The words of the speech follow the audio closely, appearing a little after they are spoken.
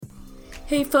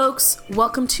Hey folks,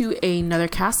 welcome to another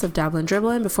cast of Dabblin'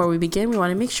 Dribblin'. Before we begin, we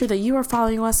want to make sure that you are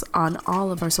following us on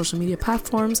all of our social media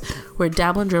platforms. We're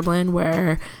Dabblin' Dribblin'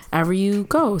 wherever you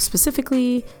go,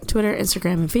 specifically Twitter,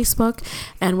 Instagram, and Facebook.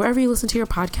 And wherever you listen to your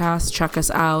podcast, check us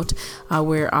out.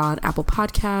 We're on Apple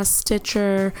Podcasts,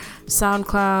 Stitcher,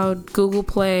 SoundCloud, Google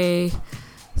Play,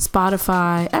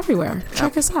 Spotify, everywhere.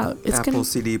 Check us out. It's Apple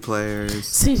CD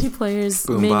players,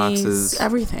 boom minis, boxes,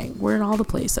 everything. We're in all the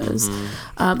places.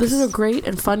 This is a great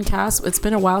and fun cast. It's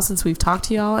been a while since we've talked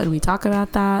to y'all, and we talk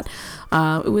about that.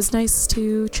 It was nice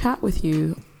to chat with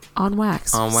you on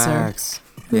Wax. It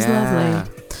was lovely.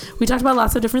 We talked about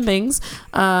lots of different things.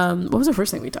 What was the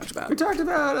first thing we talked about? We talked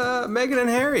about Meghan and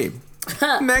Harry.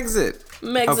 Megxit.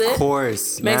 Of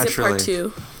course, Megxit naturally. Part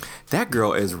 2. That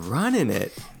girl is running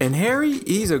it. And Harry,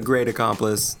 he's a great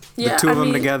accomplice. The two of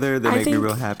them together, they make me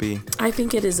real happy. I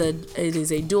think it is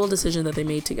a dual decision that they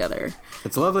made together.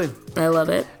 It's lovely. I love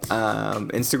it.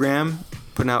 Instagram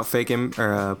putting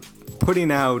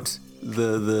out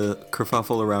the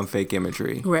kerfuffle around fake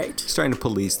imagery. Right. Just trying to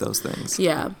police those things.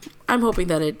 Yeah. I'm hoping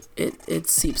that it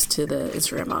seeps to the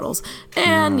Instagram models.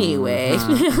 Anyway.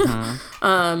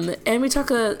 And we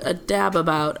talk a dab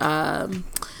about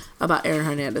Aaron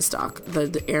Hernandez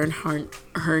the Aaron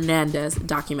Hernandez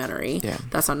documentary. Yeah.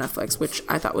 That's on Netflix, which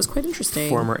I thought was quite interesting.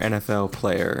 Former NFL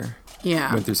player.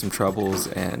 Yeah. Went through some troubles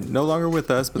and no longer with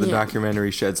us, but the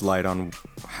documentary sheds light on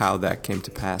how that came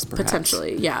to pass, perhaps.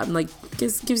 Potentially, yeah. And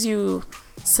gives you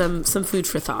some food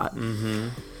for thought. Mm-hmm.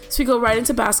 So we go right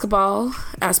into basketball,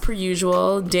 as per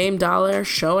usual. Dame Dollar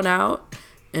showing out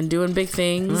and doing big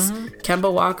things. Mm-hmm.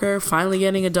 Kemba Walker finally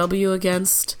getting a W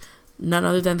against none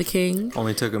other than the King.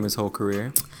 Only took him his whole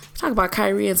career. Talk about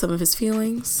Kyrie and some of his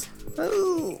feelings.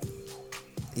 Oh.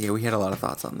 Yeah, we had a lot of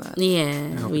thoughts on that.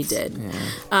 Yeah, we did.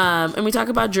 Yeah. And we talk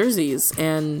about jerseys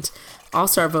and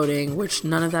All-Star voting, which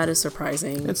none of that is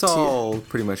surprising. It's all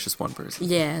pretty much just one person.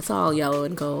 Yeah, it's all yellow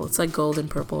and gold. It's like gold and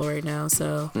purple right now.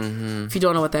 So if you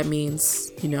don't know what that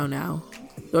means, you know now.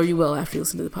 Or you will after you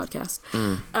listen to the podcast.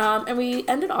 And we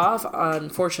ended off,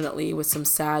 unfortunately, with some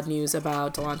sad news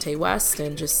about Delonte West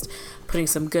and just putting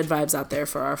some good vibes out there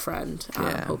for our friend.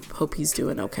 Hope he's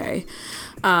doing okay.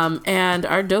 And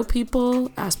our dope people,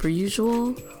 as per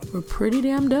usual, were pretty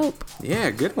damn dope.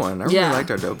 Yeah, good one. I really liked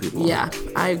our dope people. Yeah,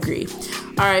 I agree.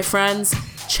 All right, friends,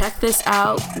 check this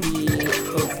out. We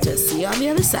hope to see you on the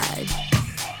other side.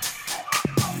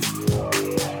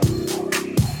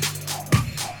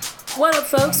 What up,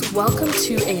 folks? Welcome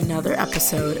to another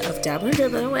episode of Dabblin'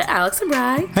 Dribblin' with Alex and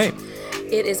Bri. Hey.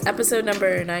 It is episode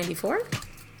number 94.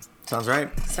 Sounds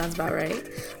right. Sounds about right.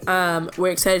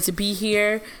 We're excited to be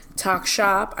here, talk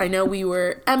shop. I know we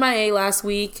were MIA last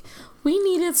week. We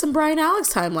needed some Bri and Alex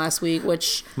time last week,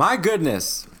 which... My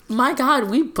goodness. My God,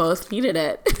 we both needed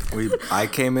it. I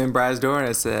came in Bri's door and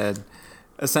I said...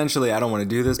 Essentially, I don't want to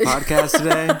do this podcast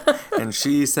today. And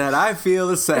she said, I feel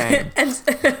the same.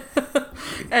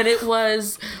 And it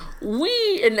was,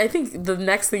 and I think the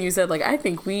next thing you said, I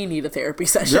think we need a therapy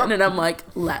session. Yep. And I'm like,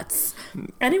 let's.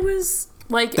 And it was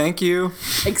thank you.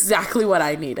 Exactly what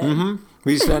I needed. Mm-hmm.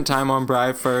 We spent time on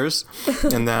Bri first,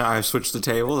 and then I switched the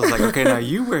table. I was like, okay, now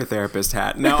you wear a therapist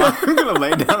hat. Now I'm going to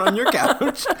lay down on your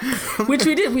couch. Which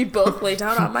we did. We both lay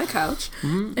down on my couch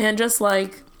and just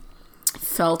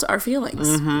felt our feelings.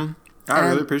 Mm-hmm. I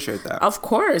really appreciate that. Of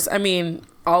course. I mean,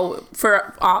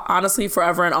 honestly,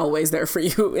 forever and always there for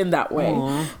you in that way.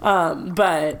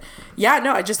 But yeah,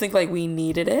 no, I just think we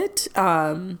needed it.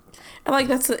 And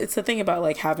it's the thing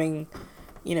about having,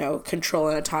 control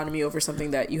and autonomy over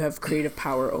something that you have creative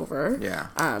power over.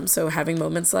 Yeah. So having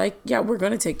moments we're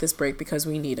going to take this break because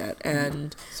we need it.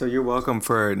 And so you're welcome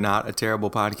for not a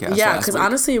terrible podcast. Yeah, because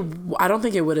honestly, I don't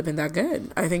think it would have been that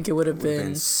good. I think it would have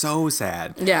been so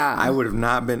sad. Yeah. I would have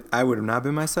not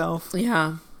been myself.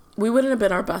 Yeah. We wouldn't have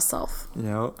been our best self.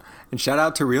 And shout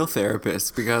out to real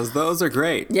therapists because those are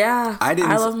great. Yeah. I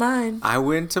love mine. I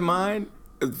went to mine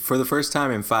for the first time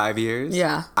in 5 years.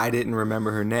 Yeah. I didn't remember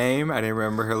her name. I didn't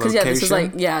remember her location. Because this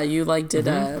is you did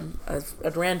a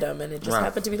random and it just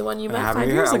happened to be the one you met 5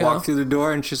 years ago. I walked through the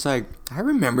door and she's like, I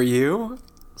remember you.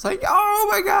 It's like, oh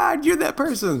my God, you're that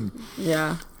person.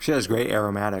 Yeah. She has great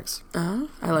aromatics. Oh,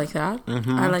 I like that.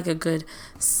 Mm-hmm. I like a good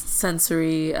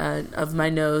sensory of my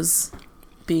nose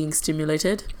being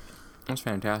stimulated. That's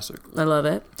fantastic. I love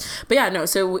it. But yeah, no,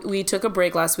 so we took a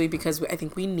break last week because I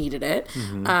think we needed it.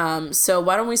 Mm-hmm. So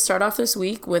why don't we start off this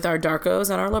week with our Darkos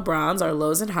and our LeBrons, our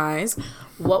lows and highs.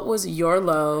 What was your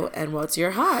low and what's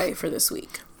your high for this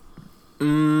week?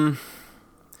 My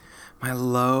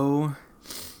low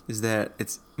is that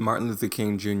it's Martin Luther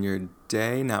King Jr.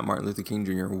 Day, not Martin Luther King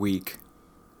Jr. week.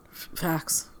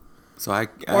 Facts. So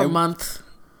or month,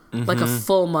 like a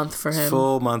full month for him.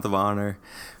 Full month of honor.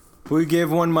 We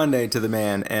gave one Monday to the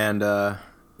man, and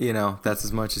that's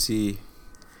as much as he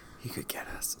could get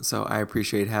us. So I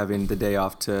appreciate having the day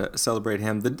off to celebrate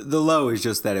him. The low is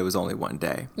just that it was only one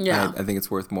day. Yeah, I think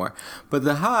it's worth more. But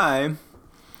the high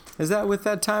is that with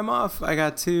that time off, I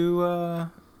got to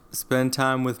spend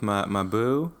time with my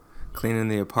boo, cleaning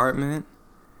the apartment,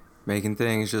 making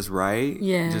things just right.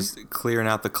 Yeah. Just clearing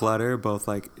out the clutter, both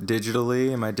like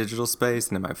digitally in my digital space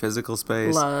and in my physical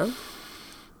space. Love.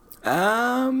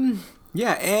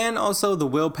 Yeah, and also the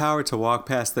willpower to walk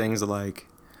past things like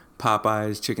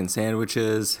Popeyes chicken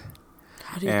sandwiches.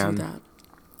 How do you do that?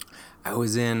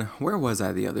 Where was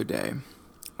I the other day?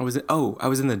 I was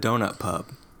in the Donut Pub.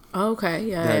 Oh, okay,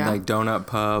 yeah. Like Donut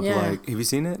Pub, yeah. like, have you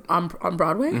seen it? On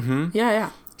Broadway? Mm-hmm. Yeah.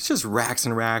 It's just racks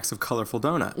and racks of colorful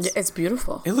donuts. Yeah, it's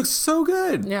beautiful. It looks so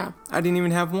good. Yeah. I didn't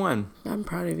even have one. I'm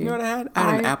proud of you. You know what I had?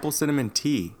 I had an apple cinnamon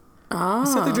tea. Oh. I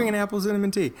sat there drinking apple cinnamon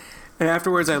tea. And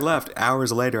afterwards I left.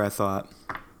 Hours later I thought,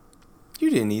 you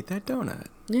didn't eat that donut.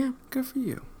 Yeah. Good for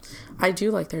you. I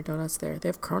do like their donuts there. They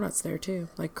have cronuts there too,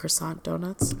 like croissant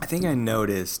donuts. I think I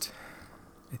noticed.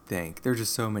 There's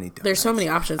just so many donuts. There's so many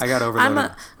options. I got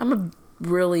overloaded. I'm a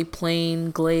really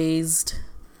plain glazed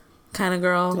kind of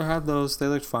girl. I had those. They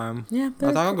looked fine. Yeah.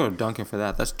 I thought I'd go to Dunkin' for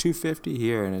that. That's $2.50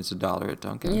 here, and it's $1 at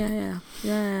Dunkin'.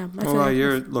 Yeah. What about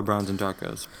your LeBrons and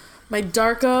Darkos? My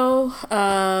Darko,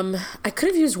 I could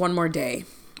have used one more day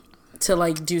to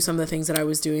like do some of the things that I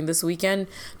was doing this weekend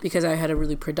because I had a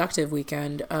really productive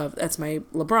weekend that's my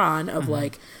LeBron of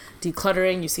like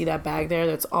decluttering. You see that bag there?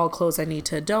 That's all clothes I need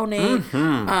to donate.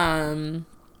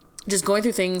 Just going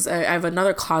through things. I have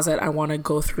another closet I want to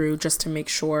go through just to make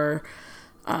sure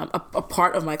a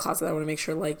part of my closet I want to make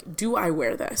sure, like, do I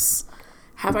wear this?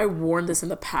 Have I worn this in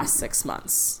the past 6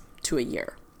 months to a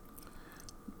year?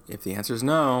 If the answer is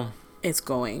no, it's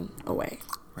going away.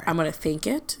 Right. I'm going to thank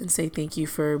it and say thank you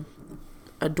for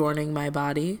adorning my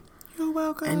body. You're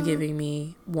welcome. And giving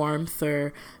me warmth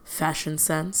or fashion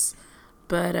sense.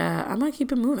 But I'm going to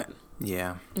keep it moving.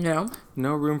 Yeah. You know?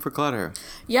 No room for clutter.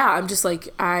 Yeah, I'm just like,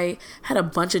 I had a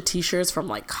bunch of t-shirts from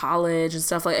like college and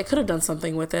stuff. Like, I could have done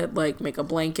something with it, like make a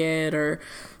blanket or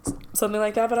something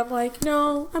like that. But I'm like,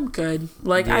 no, I'm good.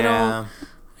 Like, yeah.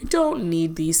 I don't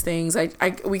need these things.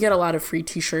 We get a lot of free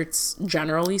t-shirts,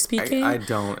 generally speaking. I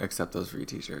don't accept those free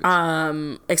t-shirts.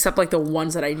 Except like the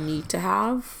ones that I need to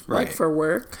have, right, like for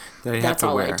work. That's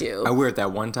all I do. I wear it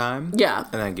that one time. Yeah.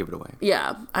 And then I give it away.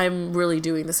 Yeah. I'm really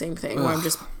doing the same thing where I'm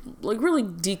just like really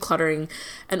decluttering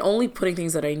and only putting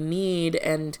things that I need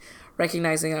and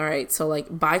recognizing, all right, so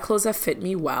like buy clothes that fit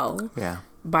me well. Yeah.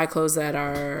 Buy clothes that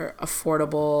are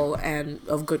affordable and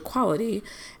of good quality.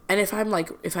 And if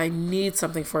I need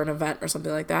something for an event or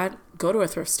something like that, go to a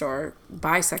thrift store,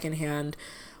 buy secondhand.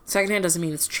 Secondhand doesn't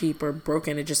mean it's cheap or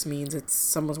broken. It just means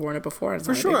someone's worn it before and it's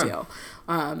not a big deal.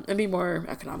 And be more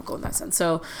economical in that sense.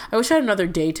 So I wish I had another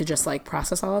day to just like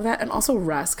process all of that and also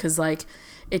rest because like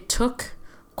it took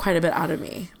quite a bit out of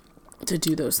me to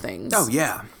do those things. Oh,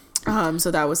 yeah.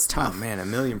 So that was tough. Oh, man,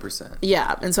 1,000,000%.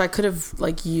 Yeah. And so I could have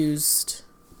like used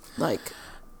like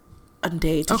a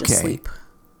day to just sleep.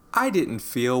 I didn't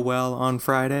feel well on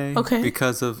Friday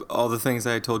because of all the things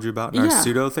I told you about in our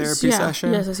pseudo-therapy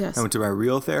session. Yes. I went to my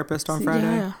real therapist on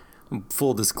Friday. Yeah.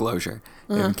 Full disclosure,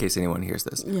 in case anyone hears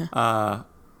this. Yeah.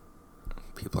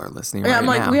 People are listening right now. I'm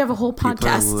like, we have a whole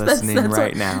podcast. People are listening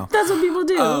right now. That's what people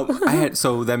do.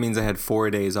 So that means I had 4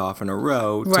 days off in a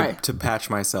row to patch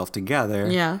myself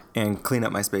together and clean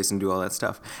up my space and do all that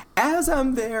stuff. As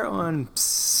I'm there on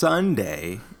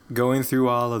Sunday going through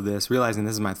all of this, realizing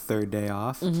this is my 3rd day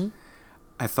off,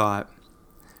 I thought,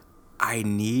 I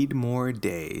need more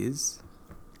days.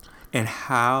 And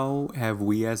how have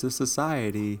we as a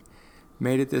society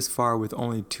made it this far with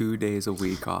only 2 days a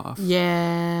week off?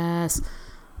 Yes.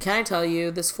 Can I tell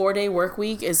you, this 4-day work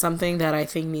week is something that I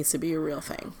think needs to be a real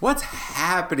thing. What's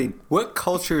happening? What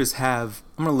cultures have,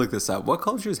 I'm going to look this up. What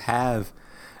cultures have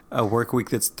a work week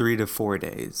that's 3 to 4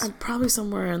 days? I'm probably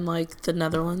somewhere in like the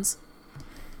Netherlands.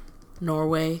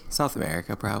 Norway. South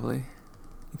America, probably.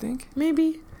 You think?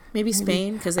 Maybe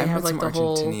Spain, because they have like the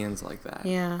whole... I met some Argentinians like that.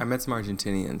 Yeah. I met some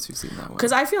Argentinians who seem that way.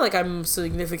 Because I feel like I'm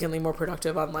significantly more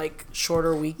productive on like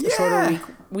shorter weeks.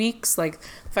 Like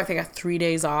the fact that I got 3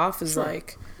 days off is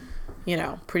like,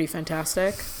 pretty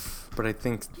fantastic. But I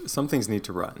think some things need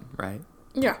to run, right?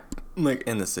 Yeah. Like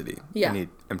in the city. Yeah. I need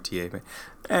MTA.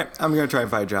 I'm going to try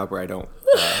and find a job where I don't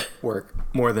work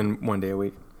more than 1 day a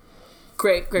week.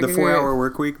 Great. The 4-hour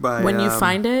work week by... When you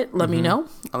find it, let me know.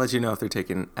 I'll let you know if they're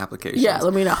taking applications. Yeah,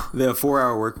 let me know. The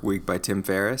 4-hour work week by Tim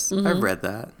Ferriss. I've read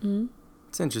that.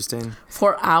 It's interesting.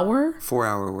 4 hour? 4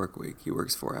 hour work week. He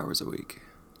works 4 hours a week.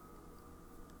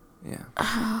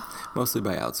 Yeah. Mostly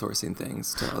by outsourcing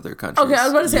things to other countries. Okay, I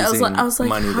was about to say, I was like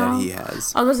money how, that he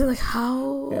has. I was about to say,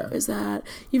 how is that?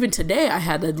 Even today, I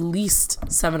had at least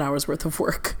 7 hours worth of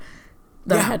work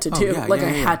that I had to do. I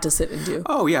had to sit and do.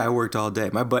 Oh, yeah, I worked all day.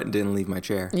 My butt didn't leave my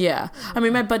chair. Yeah. I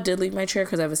mean, my butt did leave my chair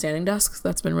because I have a standing desk.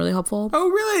 That's been really helpful. Oh,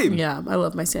 really? Yeah, I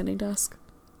love my standing desk.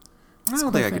 I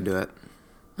don't think I can do it.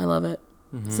 I love it.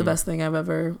 Mm-hmm. It's the best thing I've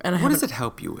ever... And what does it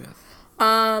help you with?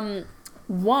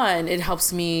 One, it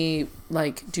helps me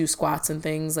like do squats and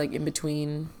things like in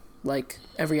between, like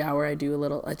every hour I do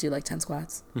like 10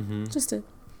 squats, just to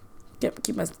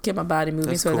get my body moving.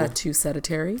 That's so cool. I'm not too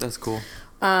sedentary. That's cool.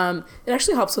 It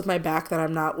actually helps with my back that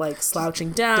I'm not like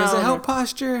slouching down. Does it help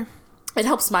posture? It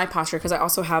helps my posture because I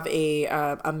also have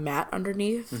a mat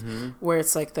underneath where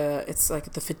it's like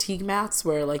the fatigue mats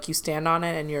where like you stand on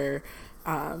it and you're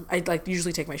I like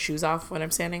usually take my shoes off when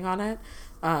I'm standing on it.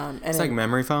 And it's like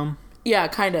memory foam. Yeah,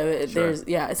 kind of. Sure.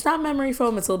 It's not memory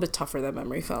foam. It's a little bit tougher than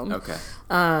memory foam. Okay.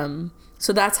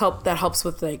 So that helps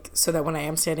with like so that when I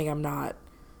am standing, I'm not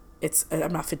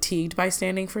fatigued by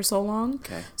standing for so long.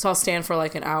 Okay. So I'll stand for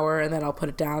like an hour and then I'll put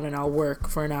it down and I'll work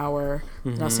for an hour.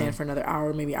 And I'll stand for another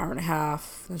hour, maybe hour and a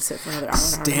half, and sit for another hour.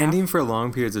 Standing for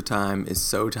long periods of time is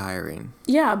so tiring.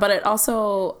 Yeah, but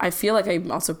I feel like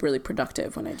I'm also really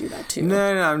productive when I do that too.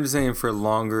 No, I'm just saying for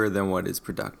longer than what is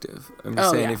productive. I'm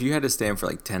just saying if you had to stand for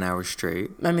like 10 hours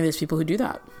straight. I mean, there's people who do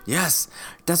that. Yes,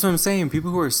 that's what I'm saying. People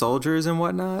who are soldiers and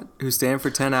whatnot who stand for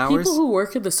 10 hours. People who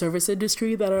work in the service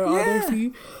industry that are on their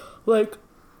feet. Like,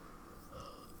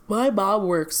 my mom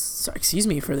works... Sorry, excuse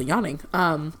me for the yawning.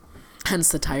 Hence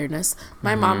the tiredness.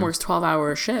 My mom works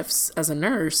 12-hour shifts as a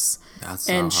nurse. That's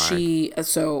so hard.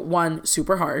 So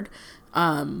super hard.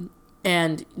 And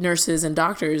nurses and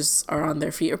doctors are on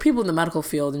their feet, or people in the medical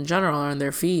field in general are on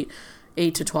their feet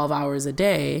 8 to 12 hours a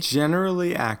day.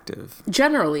 Generally active,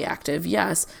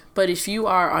 yes. But if you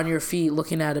are on your feet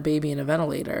looking at a baby in a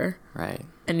ventilator... Right.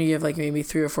 And you have like maybe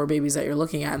 3 or 4 babies that you're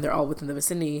looking at and they're all within the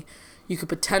vicinity, you could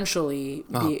potentially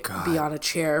be on a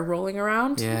chair rolling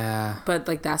around. Yeah. But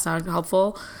like that's not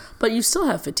helpful. But you still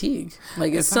have fatigue.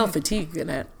 Like it's still fatigue in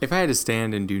it. If I had to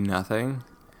stand and do nothing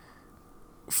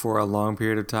for a long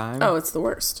period of time. Oh, it's the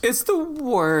worst. It's the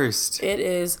worst. It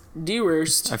is the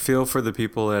worst. I feel for the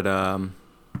people at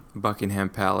Buckingham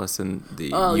Palace in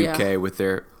the UK with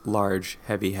their large,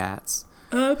 heavy hats.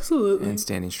 Absolutely. And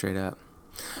standing straight up.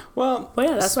 Well,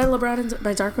 yeah, that's my LeBron and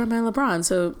my Darko and my LeBron.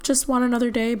 So just one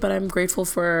another day, but I'm grateful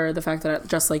for the fact that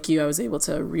just like you, I was able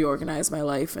to reorganize my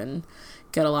life and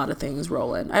get a lot of things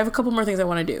rolling. I have a couple more things I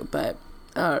want to do, but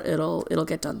it'll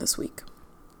get done this week.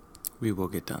 We will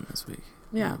get done this week.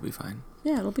 Yeah, it'll be fine.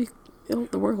 Yeah,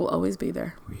 the work will always be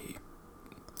there.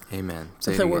 Amen.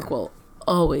 The work will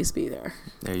always be there.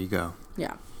 There you go.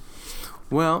 Yeah.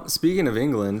 Well, speaking of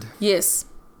England. Yes.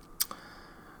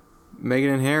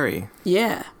 Meghan and Harry.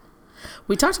 Yeah.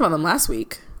 We talked about them last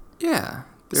week. Yeah.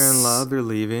 They're in love. They're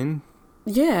leaving.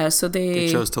 Yeah, so they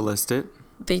chose to list it.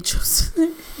 They chose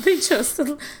to...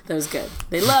 That was good.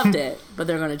 They loved it, but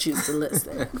they're going to choose to list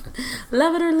it.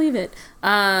 Love it or leave it.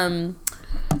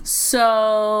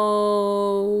 So...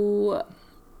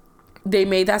 They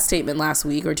made that statement last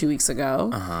week or 2 weeks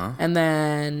ago. And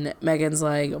then Meghan's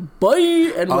like,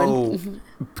 bye! And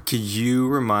could you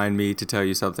remind me to tell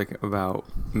you something about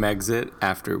Megxit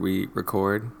after we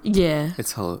record? Yeah.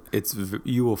 It's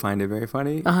you will find it very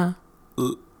funny. I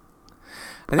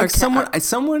think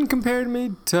someone compared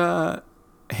me to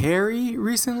Harry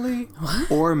recently. What?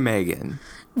 Or Meghan.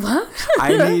 What?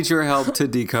 I need your help to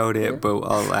decode it, but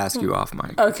I'll ask you off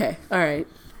mic. Okay. All right.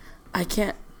 I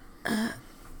can't...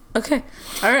 Okay.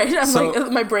 All right.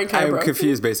 My brain kind of broke. I'm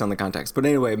confused based on the context. But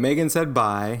anyway, Meghan said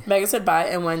bye. Meghan said bye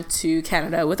and went to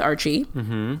Canada with Archie.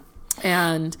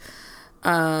 And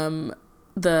her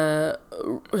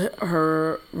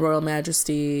Royal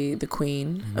Majesty, the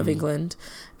Queen of England,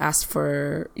 asked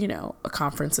for, a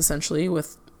conference essentially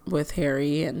with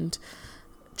Harry and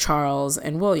Charles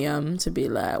and William to be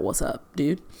like, what's up,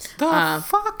 dude? The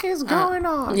fuck is going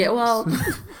on? Yeah, well...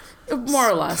 More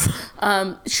or less.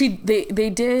 They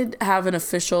did have an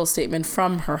official statement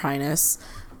from Her Highness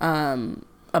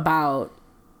about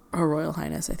Her Royal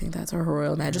Highness. I think that's Her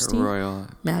Royal Majesty. Her Royal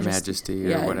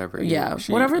Majesty or whatever. Yeah,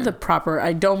 whatever the proper...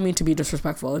 I don't mean to be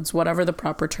disrespectful. It's whatever the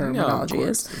proper terminology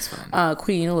is. It's fine.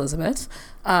 Queen Elizabeth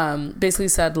basically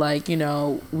said,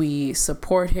 we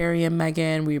support Harry and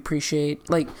Meghan. We appreciate...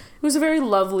 it was a very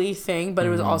lovely thing, but it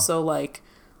was also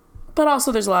But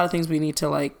also there's a lot of things we need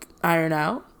to, iron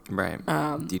out. Right.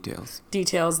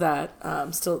 Details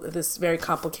that still this very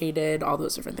complicated, all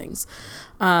those different things.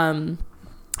 And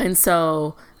And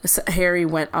so Harry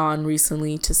went on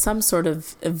recently to some sort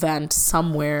of event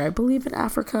somewhere, I believe in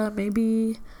Africa,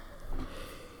 maybe.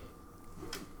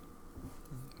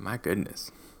 My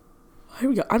goodness.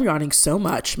 I'm yawning so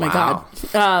much. My wow.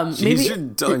 God. Maybe you're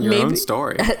telling your own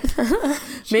story.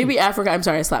 Maybe Africa. I'm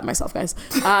sorry, I slapped myself, guys.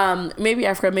 Maybe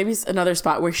Africa. Maybe another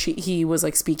spot where he was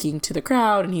like speaking to the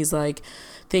crowd, and he's like,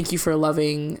 "Thank you for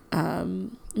loving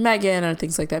Meghan," and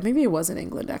things like that. Maybe it was in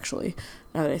England, actually.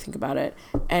 Now that I think about it,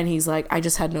 and he's like, "I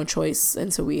just had no choice,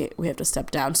 and so we have to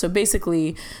step down." So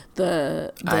basically,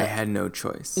 I had no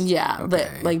choice. Yeah,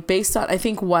 okay. Like based on, I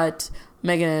think what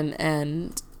Meghan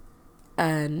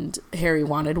and Harry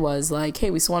wanted was like, hey,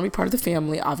 we still want to be part of the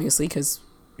family, obviously, because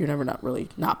you're never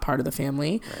not part of the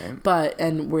family, right. But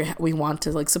we want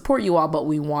to like support you all, but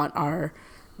we want our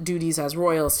duties as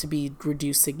royals to be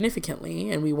reduced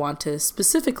significantly, and we want to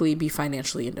specifically be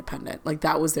financially independent. Like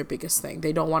that was their biggest thing.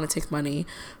 They don't want to take money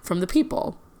from the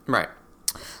people, right,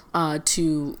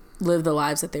 to live the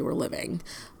lives that they were living.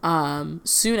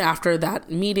 Soon after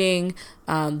that meeting,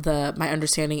 my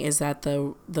understanding is that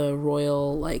the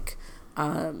royal like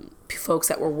folks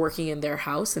that were working in their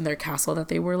house, in their castle that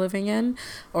they were living in,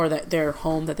 or that their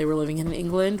home that they were living in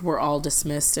England, were all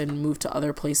dismissed and moved to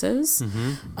other places.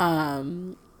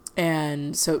 Mm-hmm.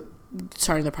 And so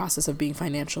starting the process of being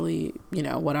financially,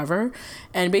 whatever.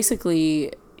 And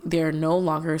basically they're no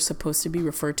longer supposed to be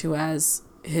referred to as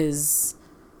His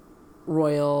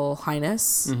Royal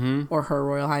Highness, mm-hmm. or Her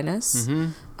Royal Highness.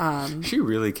 Mm-hmm. She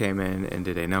really came in and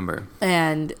did a number.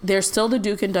 And they're still the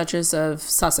Duke and Duchess of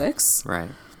Sussex. Right.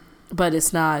 But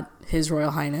it's not His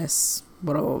Royal Highness,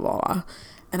 blah, blah, blah, blah.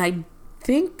 And I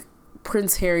think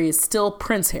Prince Harry is still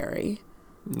Prince Harry.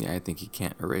 Yeah, I think he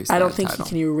can't erase that I don't think title. He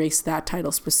can erase that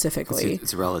title specifically.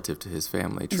 It's relative to his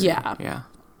family tree. Yeah. Yeah.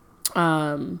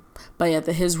 But yeah,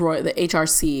 the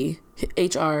HRC,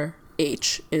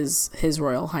 HRH is His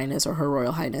Royal Highness, or Her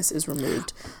Royal Highness is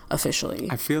removed officially.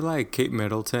 I feel like Kate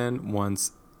Middleton,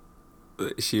 once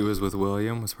she was with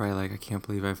William, was probably like, I can't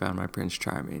believe I found my Prince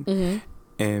Charming. Mm-hmm.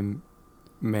 And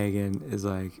Meghan is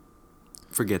like,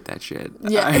 forget that shit.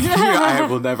 Yeah. I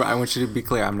will never, I want you to be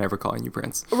clear, I'm never calling you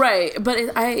Prince. Right. But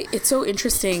it's so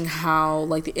interesting how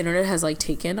like the internet has like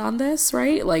taken on this,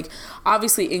 right? Like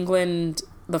obviously England,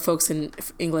 the folks in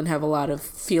England have a lot of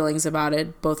feelings about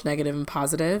it, both negative and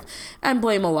positive, and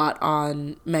blame a lot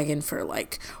on Meghan for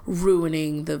like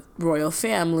ruining the royal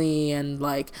family, and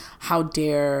like how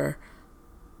dare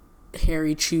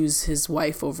Harry choose his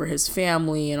wife over his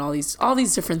family, and all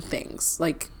these different things,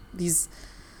 like these,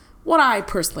 what I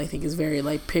personally think is very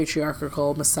like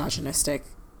patriarchal, misogynistic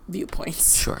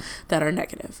viewpoints. Sure. That are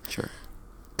negative. Sure.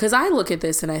 Because I look at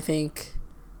this and I think,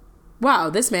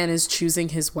 wow, this man is choosing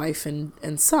his wife and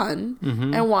son,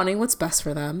 mm-hmm. and wanting what's best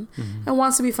for them, mm-hmm. and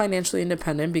wants to be financially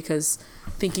independent, because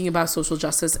thinking about social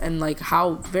justice and like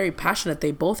how very passionate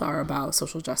they both are about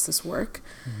social justice work.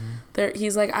 Mm-hmm.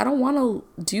 He's like, I don't want to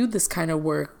do this kind of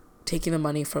work taking the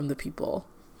money from the people.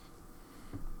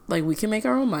 Like we can make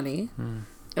our own money. Mm.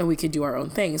 And we could do our own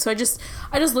thing. So I just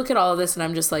look at all of this and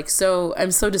I'm just like,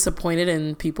 I'm so disappointed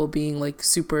in people being like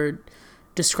super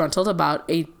disgruntled about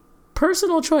a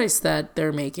personal choice that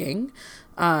they're making.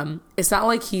 It's not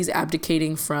like he's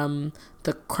abdicating from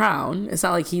the crown. It's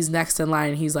not like he's next in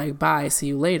line and he's like, bye, see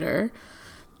you later.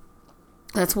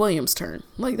 That's William's turn.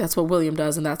 Like that's what William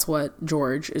does, and that's what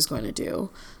George is going to do,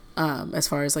 as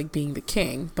far as like being the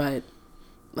king. But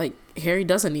like Harry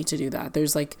doesn't need to do that.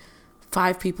 There's like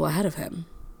 5 people ahead of him.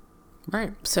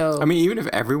 Right. So I mean, even if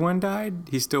everyone died,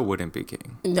 he still wouldn't be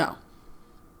king. No.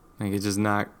 Like it's just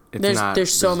not.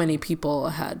 There's so many people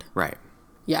ahead. Right.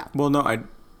 Yeah. Well, no,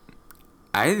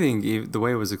 I think the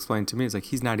way it was explained to me is like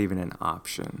he's not even an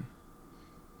option.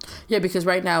 Yeah, because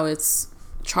right now it's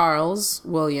Charles,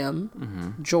 William,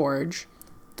 mm-hmm. George,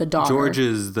 the daughter. George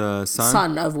is the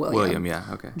son of William. William, yeah,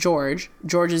 okay.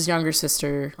 George's younger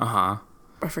sister. Uh-huh.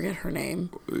 I forget her name.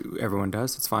 Everyone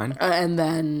does. It's fine. And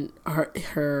then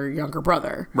her younger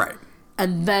brother. Right.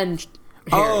 And then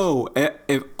Harry. Oh,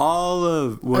 if all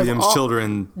of William's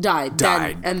children died.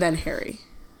 And then Harry.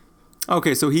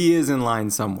 Okay, so he is in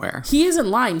line somewhere. He is in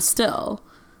line still,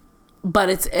 but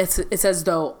it's as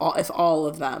though if all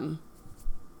of them.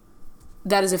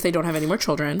 That is if they don't have any more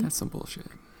children. That's some bullshit.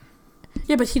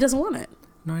 Yeah, but he doesn't want it.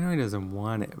 No, I know he doesn't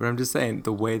want it, but I'm just saying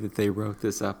the way that they wrote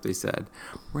this up, they said,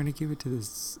 we're going to give it to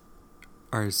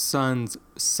our son's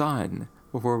son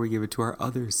before we give it to our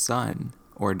other son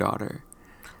or daughter.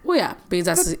 Well, yeah,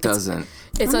 because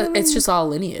it's just all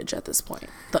lineage at this point.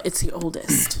 It's the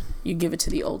oldest. You give it to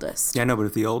the oldest. Yeah, no, but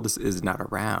if the oldest is not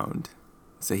around,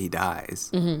 say he dies,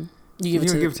 mm-hmm. you give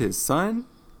it to his son?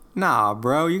 Nah,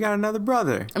 bro, you got another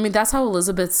brother. I mean, that's how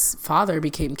Elizabeth's father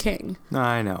became king. No,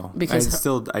 I know. Because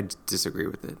I disagree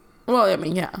with it. Well, I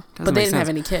mean, yeah. But they didn't have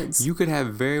any kids. You could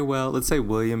have very well, let's say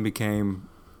William became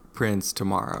prince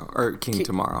tomorrow, or king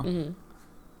tomorrow. Mm-hmm.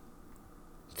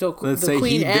 So let's the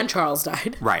queen and Charles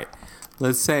died. Right.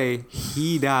 Let's say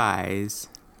he dies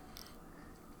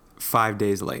 5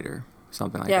 days later,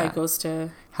 something like that. Yeah, it goes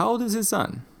to... How old is his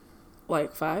son?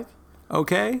 Like 5.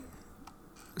 Okay.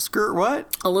 Skirt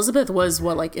what? Elizabeth was,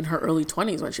 in her early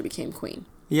 20s when she became queen.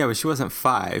 Yeah, but she wasn't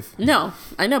 5. No,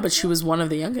 I know, but she was one of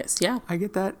the youngest, yeah. I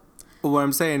get that. Well, what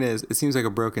I'm saying is, it seems like a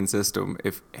broken system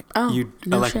if you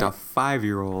elect a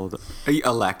 5-year-old. You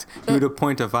would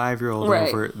appoint a 5-year-old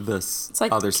over this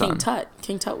other son. It's like King Tut.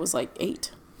 King Tut was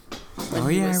 8. Oh,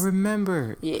 yeah, I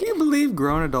remember. Yeah. Can you believe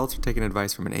grown adults are taking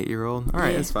advice from an 8-year-old? All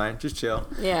right, that's fine. Just chill.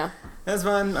 Yeah. That's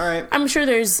fun. All right. I'm sure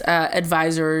there's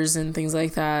advisors and things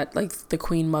like that. Like the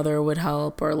Queen Mother would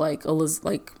help, or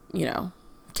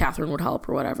Catherine would help,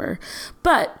 or whatever.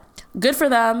 But good for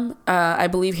them. I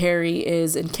believe Harry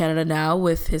is in Canada now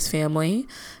with his family.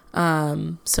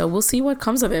 So we'll see what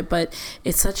comes of it. But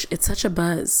it's such a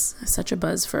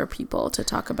buzz for people to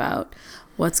talk about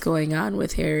what's going on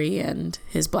with Harry and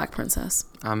his Black princess.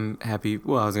 I'm happy.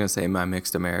 Well, I was going to say my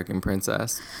mixed American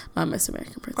princess. My mixed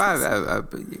American princess.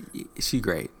 She's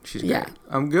great. She's great.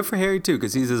 I'm good for Harry, too,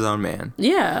 because he's his own man.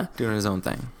 Yeah. Doing his own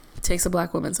thing. Takes a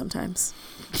Black woman sometimes.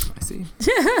 I see.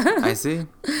 I see.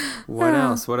 What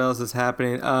else? What else is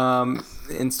happening?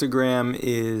 Instagram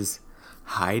is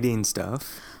hiding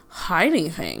stuff.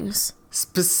 Hiding things?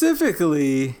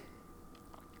 Specifically...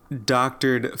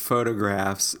 doctored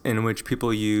photographs in which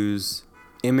people use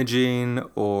imaging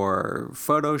or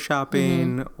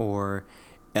photoshopping or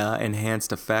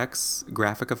enhanced effects,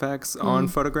 graphic effects on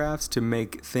photographs to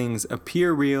make things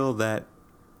appear real that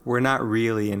were not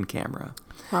really in camera.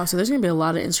 Wow, so there's going to be a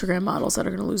lot of Instagram models that are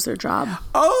going to lose their job.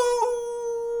 Oh!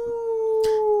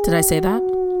 Did I say that?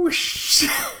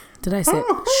 Did I say...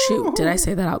 Shoot, did I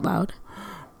say that out loud?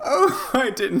 Oh,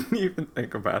 I didn't even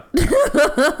think about it.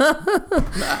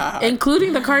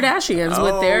 Including the Kardashians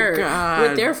with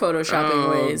their photoshopping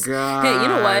ways. God. Hey, you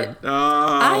know what?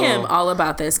 I am all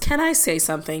about this. Can I say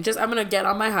something? I'm going to get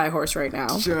on my high horse right now.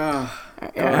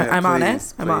 I'm on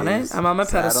it. I'm on it. I'm on my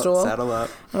pedestal. Saddle up.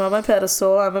 I'm on my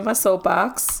pedestal. I'm in my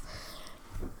soapbox.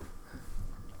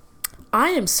 I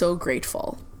am so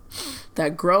grateful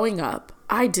that growing up,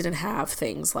 I didn't have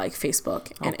things like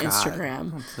Facebook and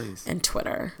Instagram and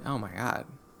Twitter. Oh, my God.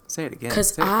 Say it again.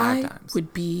 Because I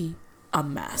would be a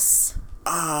mess.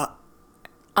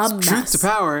 Truth to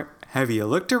power. Have you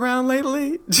looked around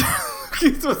lately?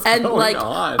 What's and going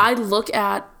on? I look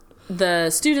at the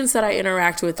students that I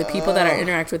interact with, the people that I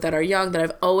interact with that are young, that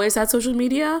I've always had social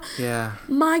media. Yeah.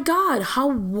 My God, how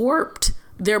warped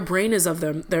their brain is of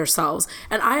themselves.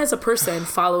 And I, as a person,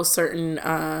 follow certain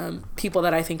people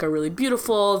that I think are really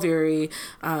beautiful, very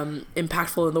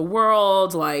impactful in the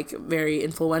world, very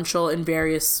influential in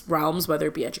various realms, whether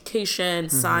it be education,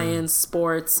 science,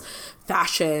 sports,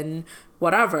 fashion,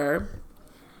 whatever.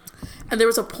 And there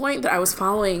was a point that I was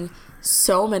following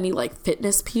so many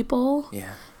fitness people.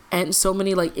 Yeah. And so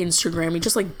many Instagrammy,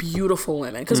 just beautiful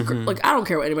women. Because I don't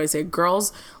care what anybody say.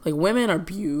 Girls, women are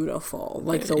beautiful.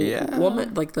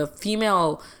 Woman, the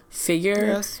female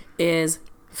figure is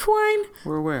fine.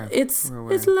 We're aware. It's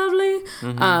lovely.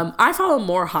 I follow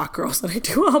more hot girls than I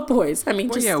do hot boys. I mean,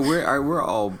 we're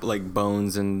all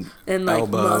bones and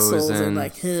elbows muscles and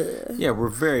yeah, we're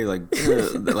very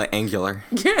angular.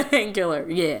 Yeah, angular.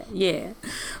 Yeah.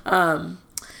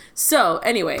 So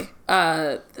anyway,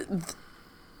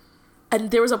 and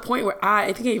there was a point where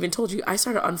I think I even told you, I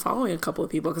started unfollowing a couple of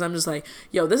people because I'm just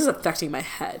yo, this is affecting my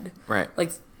head. Right.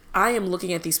 I am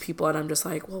looking at these people and I'm just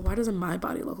well, why doesn't my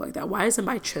body look like that? Why isn't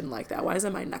my chin like that? Why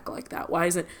isn't my neck like that? Why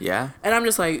isn't... Yeah. And I'm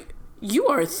just you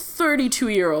are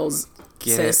 32-year-olds,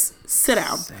 sis. Sit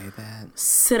down. Say that.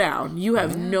 Sit down. You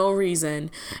have no reason.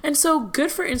 And so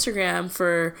good for Instagram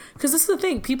because this is the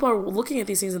thing. People are looking at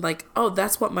these things and oh,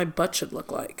 that's what my butt should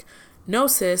look like. No,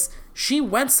 sis. She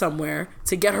went somewhere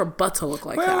to get her butt to look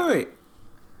like that. Wait.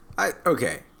 I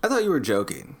thought you were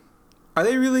joking. Are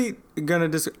they really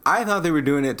gonna I thought they were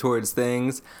doing it towards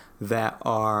things that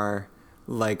are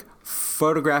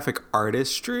photographic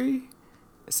artistry,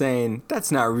 saying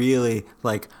that's not really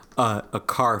a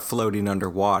car floating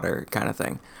underwater kind of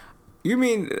thing. You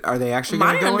mean, are they actually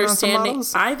going to go on some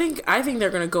models? I think they're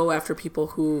going to go after people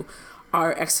who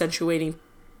are accentuating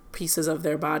pieces of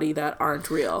their body that aren't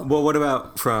real. Well, what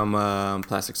about from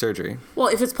plastic surgery? Well,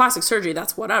 if it's plastic surgery,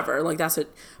 that's whatever. That's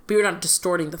it. But you're not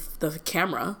distorting the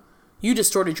camera. You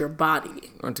distorted your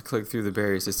body. I want to click through the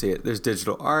barriers to see it. There's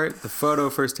digital art. The photo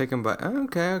first taken by...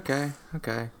 Okay.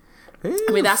 Hey,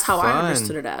 I mean, that's how I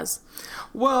understood it as.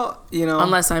 Well,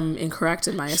 unless I'm incorrect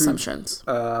in my assumptions.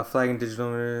 Flagging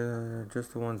digital,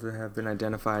 just the ones that have been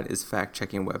identified as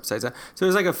fact-checking websites. So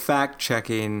there's like a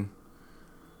fact-checking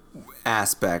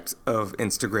aspect of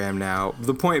Instagram now.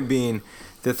 The point being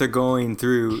that they're going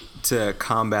through to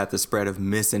combat the spread of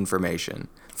misinformation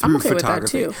through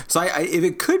photography. With that too. So if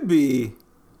it could be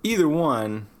either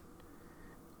one,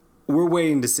 we're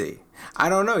waiting to see. I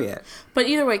don't know yet. But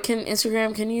either way,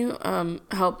 can you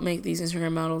help make these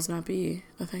Instagram models not be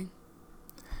a thing?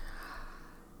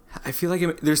 I feel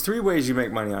like there's 3 ways you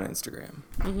make money on Instagram.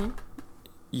 Mm-hmm.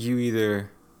 You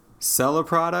either sell a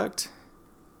product,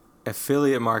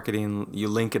 affiliate marketing, you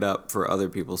link it up for other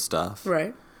people's stuff.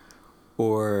 Right.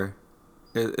 Or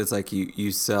it's like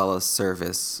you sell a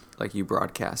service, like you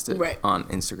broadcast it on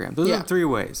Instagram. Those are the 3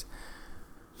 ways.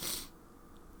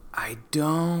 I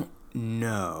don't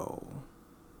know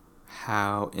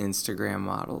how Instagram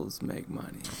models make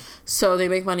money. So they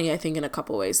make money, I think, in a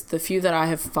couple ways. The few that I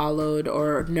have followed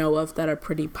or know of that are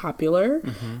pretty popular,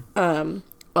 a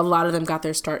lot of them got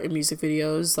their start in music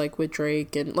videos, like with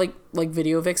Drake and like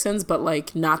video vixens, but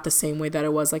like not the same way that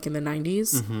it was like in the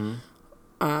 90s.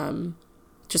 Mm-hmm.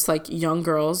 Just like young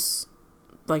girls,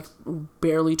 like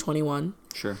barely 21,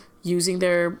 using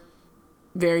their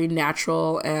very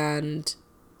natural and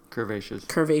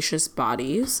curvaceous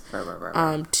bodies,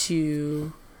 right.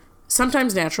 To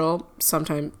sometimes natural,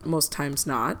 most times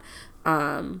not,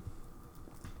 to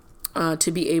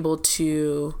be able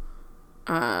to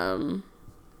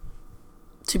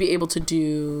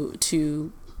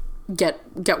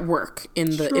get work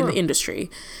in the industry,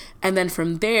 and then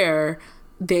from there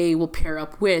they will pair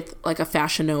up with like a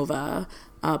Fashion Nova,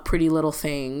 Pretty Little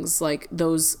Things, like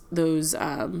those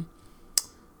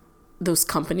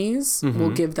companies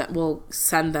will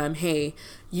send them, hey,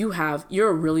 you're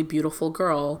a really beautiful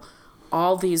girl.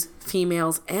 All these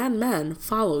females and men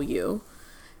follow you.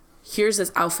 Here's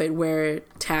this outfit where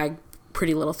tag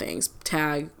Pretty Little Things,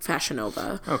 tag Fashion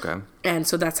Nova. Okay. And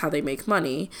so that's how they make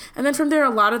money. And then from there, a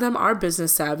lot of them are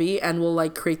business savvy and will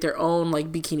like create their own like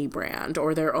bikini brand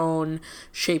or their own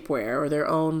shapewear or their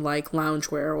own like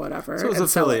loungewear or whatever. So it's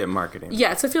affiliate marketing.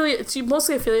 Yeah, it's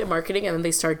mostly affiliate marketing, and then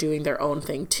they start doing their own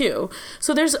thing too.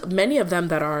 So there's many of them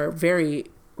that are very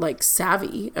like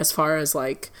savvy as far as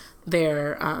like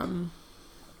their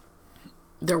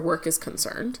work is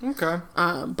concerned. Okay.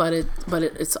 But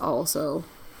it's also...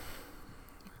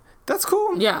 That's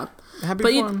cool. Yeah. Happy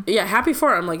for him. Yeah, happy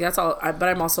for him. Like, that's all. But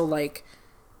I'm also, like,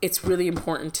 it's really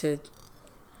important to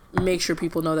make sure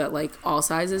people know that, like, all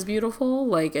size is beautiful.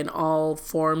 Like, in all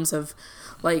forms of...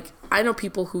 Like, I know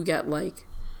people who get, like,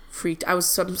 freaked... I'm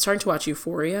starting to watch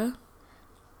Euphoria.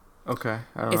 Okay.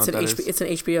 I don't know what that is. It's an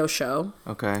HBO show.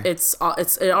 Okay. It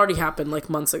already happened, like,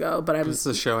 months ago, but This is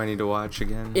a show I need to watch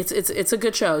again. It's a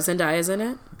good show. Zendaya's in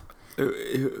it.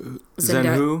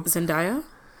 Zendaya?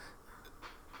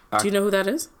 Do you know who that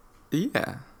is?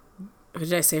 Yeah.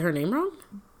 Did I say her name wrong?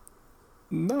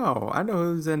 No, I know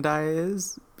who Zendaya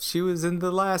is. She was in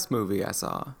the last movie I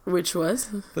saw. Which was?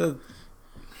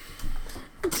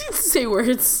 Say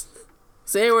words.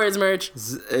 Say words, Merch.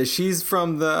 She's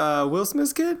from the Will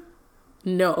Smith kid?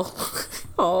 No.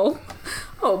 Oh,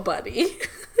 buddy.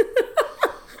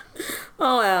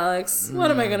 Oh, Alex.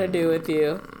 What am I going to do with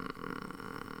you?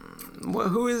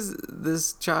 Who is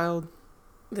this child?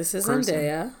 This is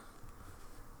Zendaya.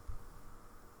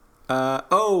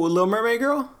 Little Mermaid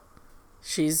girl?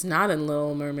 She's not in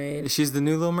Little Mermaid. She's the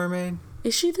new Little Mermaid?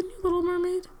 Is she the new Little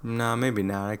Mermaid? No, maybe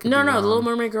not. The Little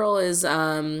Mermaid girl is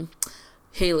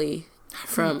Haley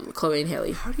from Chloe and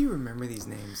Haley. How do you remember these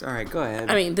names? All right, go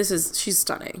ahead. I mean, she's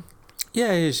stunning.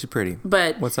 Yeah, she's pretty.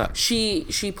 But what's up? She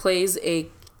plays a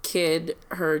kid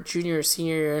her junior or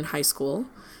senior year in high school.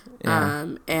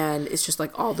 Yeah. And it's just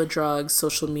like all the drugs,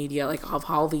 social media, like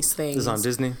all these things. This is on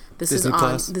Disney. Disney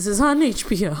Plus. This is on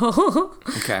HBO.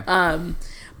 Okay.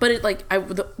 But it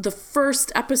the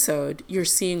first episode, you're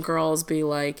seeing girls be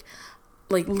like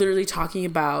literally talking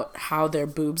about how their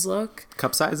boobs look.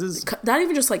 Cup sizes. Not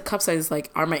even just like cup sizes. Like,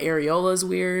 are my areolas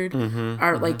weird?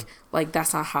 Like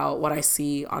that's not what I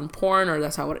see on porn, or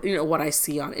that's not what I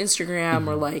see on Instagram,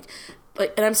 or like.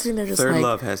 Like, and I'm sitting there just Third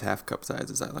Love has half cup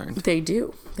sizes, I learned. They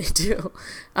do.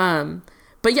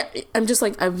 But yeah, I'm just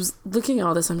like, I was looking at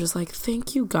all this, I'm just like,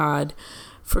 thank you, God,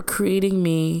 for creating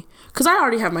me. Because I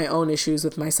already have my own issues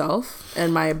with myself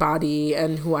and my body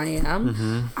and who I am.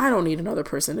 Mm-hmm. I don't need another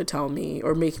person to tell me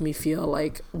or make me feel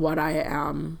like what I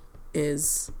am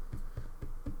is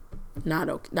not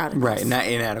enough. Right, not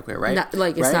inadequate, right? Not,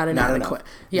 like it's not inadequate.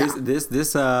 Yeah. This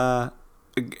there's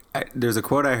a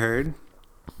quote I heard.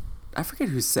 I forget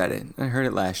who said it. I heard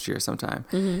it last year sometime.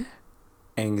 Mm-hmm.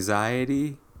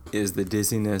 Anxiety is the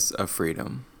dizziness of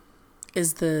freedom.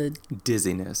 Is the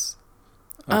dizziness.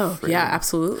 Yeah,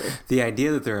 absolutely. The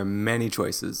idea that there are many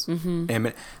choices. Mm-hmm.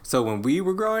 And so when we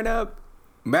were growing up,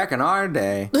 back in our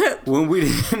day, when we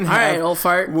didn't have, old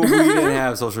fart. when we didn't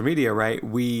have social media, right?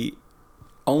 We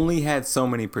only had so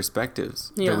many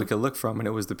perspectives that we could look from, and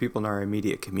it was the people in our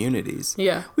immediate communities.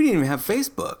 Yeah. We didn't even have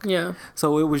Facebook. Yeah.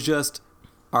 So it was just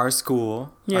our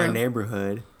school, our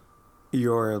neighborhood,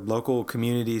 your local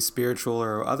community, spiritual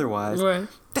or otherwise. Right.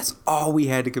 That's all we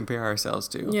had to compare ourselves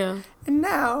to. Yeah. And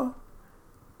now,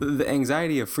 the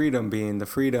anxiety of freedom being the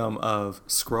freedom of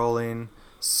scrolling,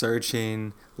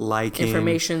 searching, liking.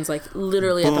 Information's like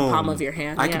literally at the palm of your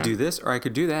hand. I could do this or I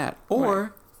could do that.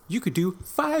 Or you could do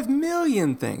 5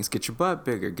 million things. Get your butt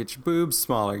bigger, get your boobs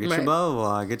smaller, get your blah, blah,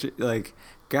 blah. Get your, like,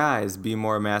 guys, be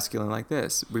more masculine like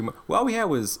this. All we had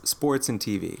was sports and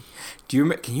TV.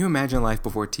 Can you imagine life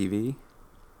before TV?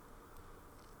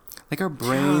 Like, our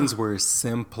brains were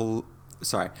simple.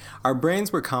 Sorry, our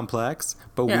brains were complex,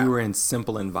 but we were in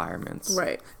simple environments.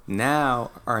 Right.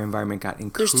 Now our environment got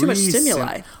increased. There's too much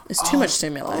stimuli. It's too much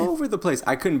stimuli. All over the place.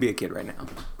 I couldn't be a kid right now.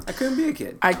 I couldn't be a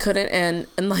kid. I couldn't, and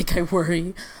like I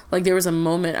worry. Like there was a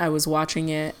moment I was watching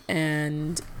it,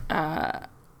 and I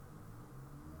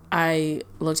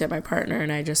looked at my partner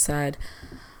and I just said,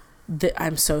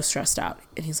 "I'm so stressed out."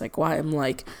 And he's like, "Why?" I'm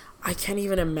like, I can't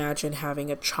even imagine having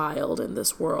a child in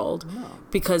this world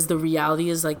because the reality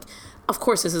is like, of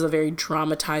course, this is a very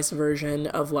dramatized version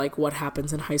of like what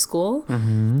happens in high school.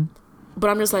 Mm-hmm. But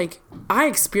I'm just like, I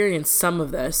experienced some of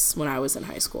this when I was in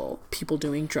high school. People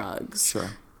doing drugs.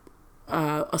 Sure.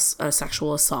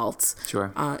 Sexual assaults.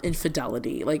 Sure.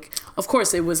 Infidelity. Like, of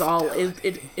course, it was all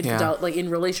like in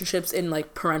relationships, in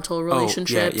like parental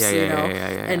relationships,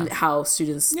 and how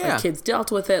students, like, kids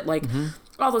dealt with it. Like,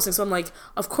 all those things. So I'm like,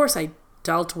 of course I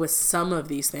dealt with some of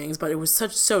these things, but it was so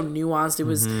nuanced. It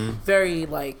was very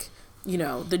like,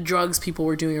 the drugs people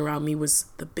were doing around me was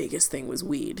the biggest thing was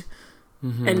weed.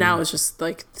 Mm-hmm. And now it's just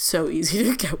like so easy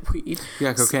to get weed. You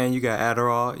got cocaine, you got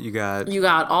Adderall, you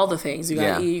got all the things. You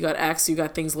got E, you got X, you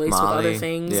got things laced Molly, with other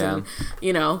things. Yeah.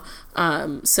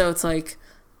 And, so it's like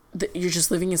you're just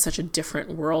living in such a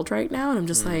different world right now. And I'm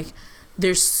just like,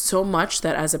 there's so much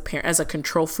that as a parent, as a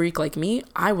control freak like me,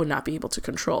 I would not be able to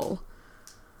control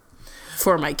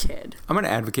for my kid. I'm going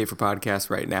to advocate for podcasts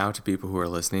right now to people who are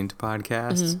listening to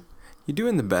podcasts. Mm-hmm. You're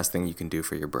doing the best thing you can do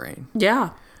for your brain.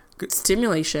 Yeah.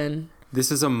 Stimulation.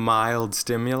 This is a mild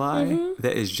stimuli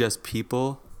that is just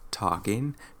people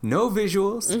talking. No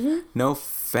visuals, no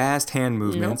fast hand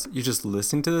movements. Nope. You just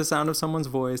listen to the sound of someone's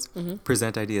voice,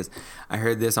 present ideas. I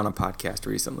heard this on a podcast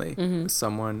recently.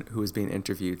 Someone who was being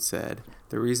interviewed said,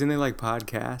 the reason they like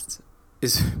podcasts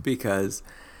is because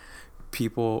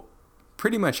people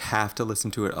pretty much have to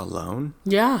listen to it alone.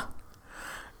 Yeah.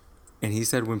 And he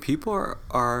said when people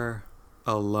are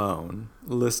alone,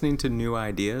 listening to new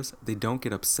ideas, they don't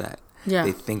get upset. Yeah.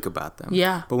 They think about them.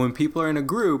 Yeah. But when people are in a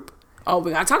group... Oh,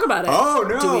 we gotta talk about it. Oh,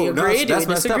 no. Do we agree? That's Do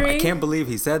we disagree? Messed up. I can't believe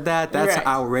he said that. That's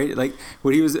outrageous. Like,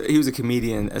 what he was a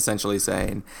comedian essentially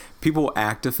saying, people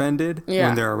act offended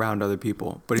when they're around other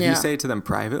people. But if you say it to them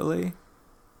privately,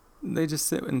 they just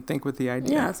sit and think with the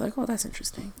idea. Yeah, it's like, oh, that's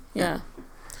interesting. Yeah.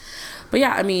 But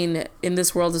yeah, I mean, in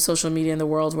this world of social media, in the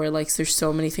world where like there's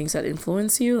so many things that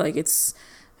influence you, like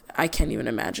I can't even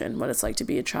imagine what it's like to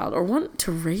be a child or want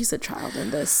to raise a child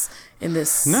in this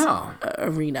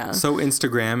arena. So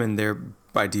Instagram and their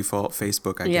by default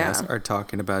Facebook, I guess, are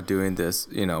talking about doing this,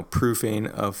 proofing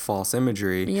of false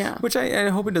imagery. Yeah. Which I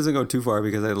hope it doesn't go too far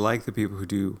because I like the people who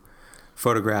do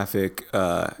photographic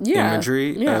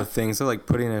imagery of things. So like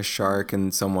putting a shark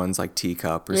in someone's like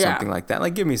teacup or something like that.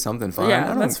 Like give me something fun.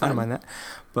 I don't mind that.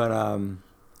 But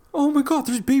oh my God,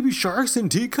 there's baby sharks in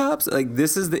teacups. Like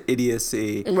this is the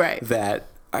idiocy that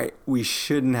we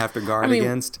shouldn't have to guard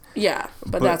against. Yeah,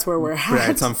 but that's where we're at. But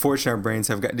it's unfortunate our brains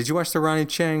have got. Did you watch the Ronnie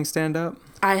Chang stand up?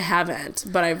 I haven't,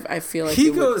 but I feel like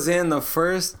he goes in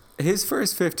his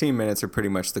first 15 minutes are pretty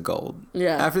much the gold.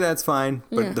 Yeah. After that's fine,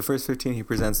 but the first 15 he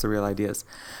presents the real ideas.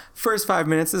 First 5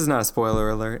 minutes, this is not a spoiler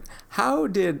alert. How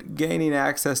did gaining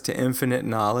access to infinite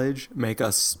knowledge make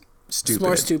us stupid? It's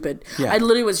more stupid. Yeah. I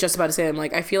literally was just about to say, I'm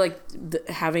like, I feel like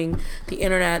having the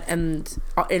internet and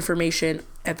information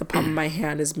at the palm of my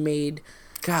hand has made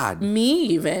me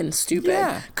even stupid.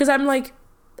 Yeah. Because I'm like,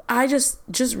 I just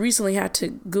recently had to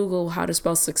Google how to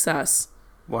spell success.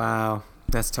 Wow.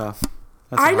 That's tough.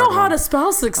 I know how to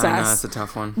spell success. I know, that's a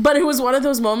tough one. But it was one of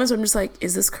those moments where I'm just like,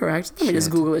 is this correct? Let me just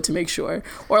Google it to make sure.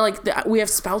 Or like we have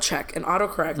spell check and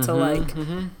autocorrect to like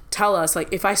tell us,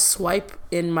 like if I swipe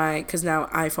in my, because now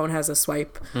iPhone has a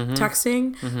swipe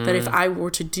texting, that if I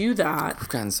were to do that. I've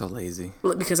gotten so lazy.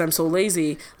 Because I'm so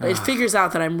lazy, it figures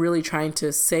out that I'm really trying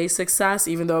to say success,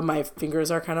 even though my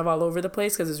fingers are kind of all over the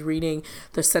place because it's reading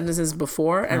the sentences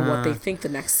before and what they think the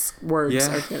next words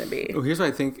are going to be. Well, here's what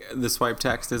I think the swipe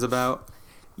text is about.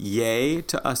 Yay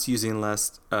to us using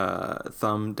less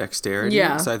thumb dexterity.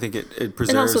 Yeah. So I think it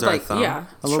preserves our thumb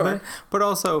a little bit. But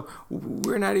also,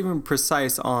 we're not even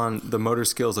precise on the motor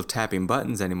skills of tapping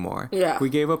buttons anymore. Yeah. We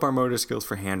gave up our motor skills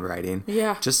for handwriting.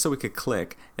 Yeah. Just so we could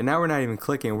click. And now we're not even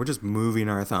clicking. We're just moving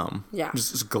our thumb. Yeah.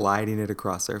 Just gliding it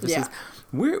across surfaces. Yeah.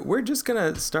 We're just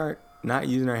going to start not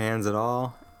using our hands at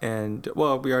all. And,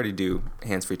 well, we already do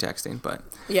hands-free texting. But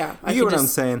you get what I'm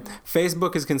saying.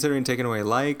 Facebook is considering taking away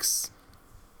likes.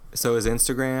 So is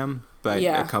Instagram,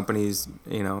 but companies,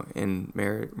 in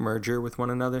merger with one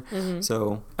another.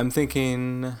 So I'm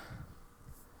thinking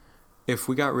if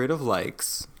we got rid of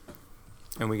likes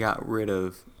and we got rid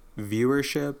of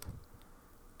viewership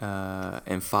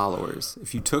and followers,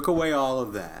 if you took away all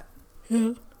of that,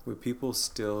 would people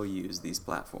still use these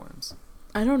platforms?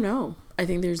 I don't know. I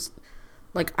think there's,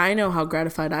 I know how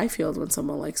gratified I feel when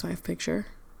someone likes my picture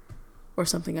or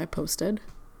something I posted.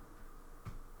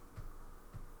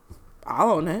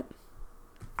 I'll own it.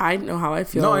 I know how I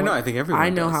feel. No, I know. I think everyone I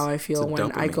know does. How I feel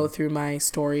when I go through my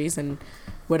stories and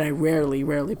when I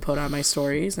rarely put on my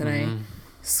stories and I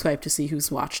swipe to see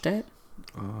who's watched it.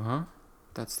 Uh-huh.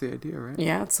 That's the idea, right?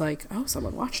 Yeah, it's like, oh,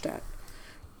 someone watched it.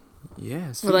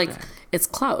 Yes. But it's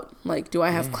clout. Do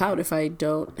I have clout if I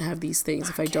don't have these things?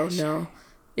 If I don't know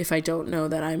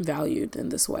that I'm valued in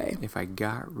this way? If I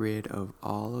got rid of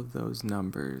all of those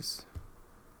numbers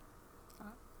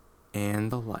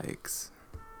and the likes,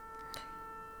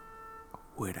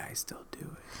 would I still do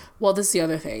it? Well, this is the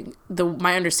other thing.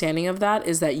 My understanding of that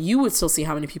is that you would still see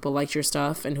how many people liked your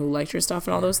stuff and who liked your stuff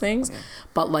and all those things,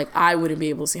 but I wouldn't be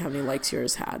able to see how many likes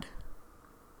yours had.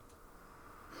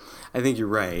 I think you're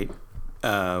right,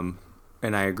 and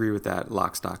I agree with that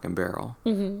lock, stock, and barrel.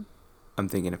 I'm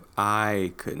thinking if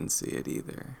I couldn't see it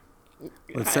either.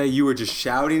 Let's say you were just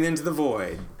shouting into the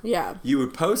void. Yeah. You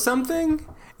would post something,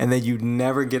 and then you'd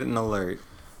never get an alert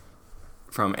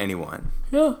from anyone.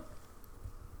 Yeah.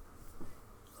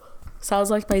 Sounds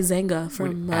like my Zanga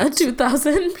from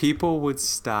 2000. People would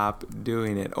stop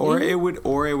doing it, or it would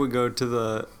go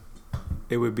to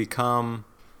it would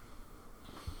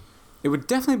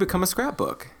definitely become a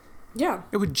scrapbook. Yeah.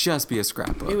 It would just be a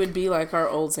scrapbook. It would be like our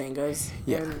old Zangas.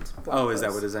 Yeah. Oh, is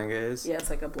that what a Zanga is? Yeah, it's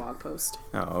like a blog post.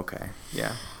 Oh, okay.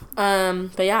 Yeah.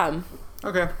 But yeah.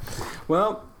 Okay.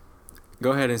 Well,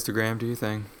 go ahead, Instagram. Do your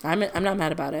thing. I'm not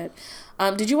mad about it.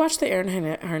 Did you watch the Aaron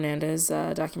Hernandez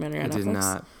documentary on Netflix? I did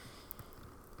not.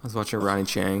 I was watching Ronnie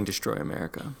Chang destroy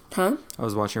America. Huh? I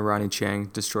was watching Ronnie Chang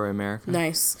destroy America.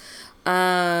 Nice.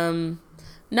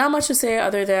 Not much to say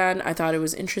other than I thought it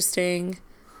was interesting.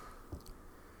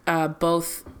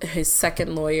 Both his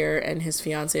second lawyer and his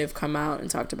fiance have come out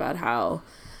and talked about how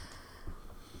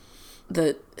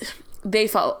they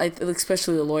felt,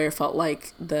 especially the lawyer felt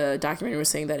like the documentary was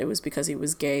saying that it was because he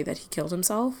was gay that he killed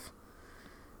himself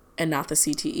and not the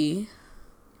CTE.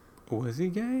 Was he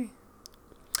gay?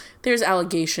 There's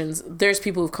allegations. There's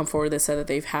people who've come forward that said that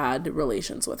they've had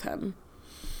relations with him.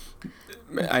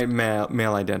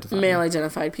 Male identified. Male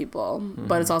identified people.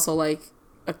 But it's also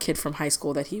a kid from high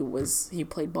school that he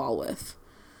played ball with,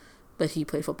 that he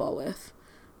played football with,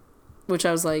 which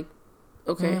I was like,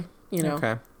 okay,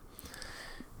 okay.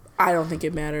 I don't think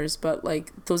it matters, but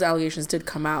those allegations did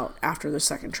come out after the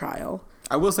second trial.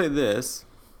 I will say this: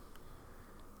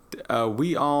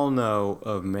 we all know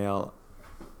of male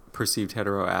perceived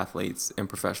hetero athletes in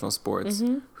professional sports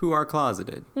who are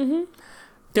closeted.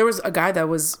 There was a guy that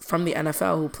was from the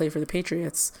NFL who played for the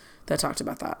Patriots that talked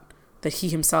about that he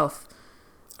himself.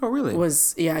 Oh, really? He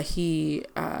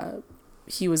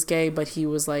was gay, but he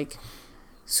was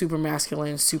super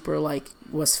masculine, super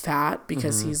was fat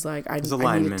because he's as a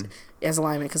lineman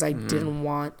because I didn't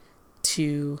want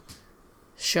to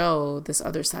show this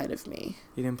other side of me.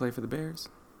 He didn't play for the Bears?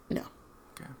 No.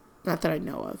 Okay. Not that I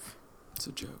know of. It's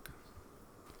a joke.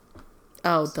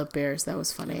 Oh, the Bears. That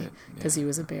was funny because he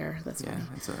was a bear. That's funny.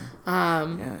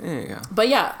 There you go. But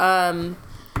yeah,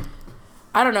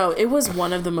 I don't know. It was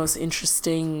one of the most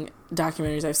interesting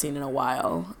documentaries I've seen in a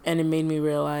while. And it made me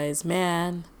realize,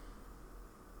 man,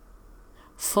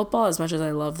 football, as much as I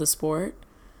love the sport,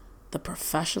 the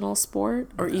professional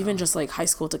sport, or even just high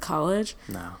school to college,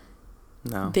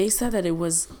 No. They said that it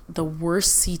was the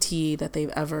worst CTE that they've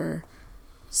ever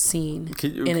seen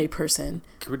in a person.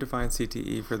 Can we define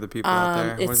CTE for the people out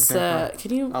there? It's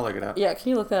can you? I'll look it up. Yeah, can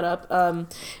you look that up?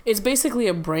 It's basically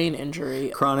a brain injury.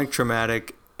 Chronic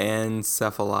traumatic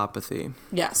encephalopathy.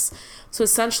 Yes. So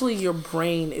essentially, your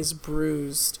brain is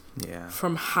bruised. Yeah.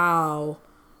 From how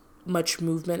much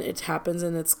movement it happens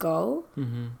in its skull.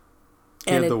 Mm-hmm.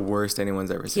 He had the worst anyone's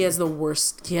ever seen. He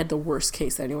had the worst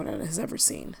case that anyone has ever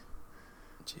seen.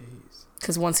 Jeez.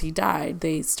 Because once he died,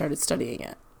 they started studying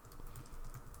it.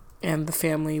 And the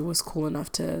family was cool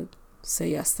enough to say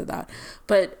yes to that.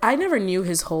 But I never knew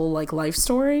his whole life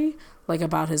story,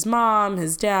 about his mom,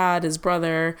 his dad, his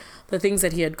brother, the things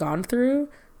that he had gone through,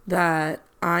 that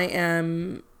I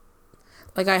am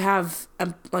I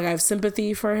have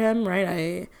sympathy for him,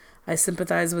 right? I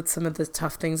sympathize with some of the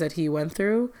tough things that he went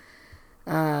through.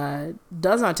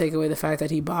 Does not take away the fact that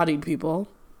he bodied people.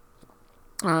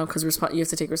 Because you have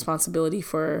to take responsibility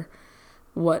for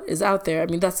what is out there. I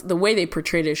mean, that's the way they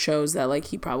portrayed it, shows that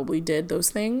he probably did those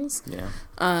things. Yeah.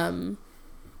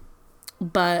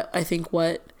 But I think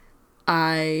what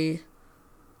not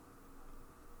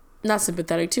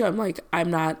sympathetic to,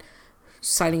 I'm not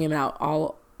signing him out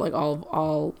all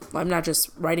I'm not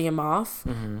just writing him off,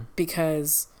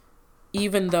 because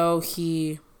even though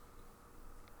he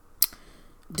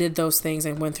did those things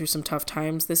and went through some tough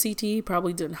times, the CTE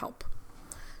probably didn't help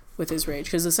with his rage,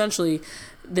 because essentially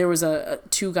there was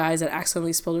two guys that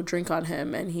accidentally spilled a drink on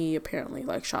him, and he apparently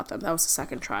shot them. That was the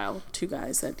second trial, 2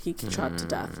 guys that he shot to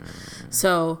death.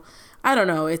 So I don't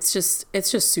know, it's just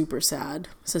super sad.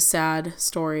 It's a sad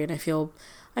story, and I feel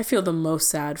the most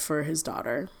sad for his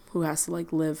daughter, who has to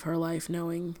live her life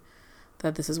knowing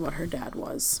that this is what her dad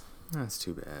was. That's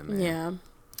too bad, man. Yeah,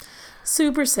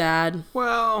 super sad.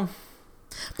 Well,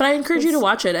 but I encourage you to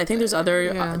watch it. I think there's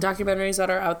other documentaries that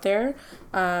are out there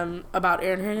about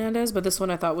Aaron Hernandez, but this one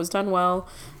I thought was done well,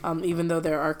 even though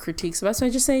there are critiques of it. So I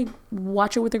just say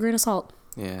watch it with a grain of salt.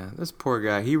 Yeah, this poor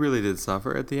guy, he really did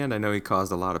suffer at the end. I know he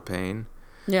caused a lot of pain.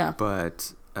 Yeah.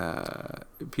 But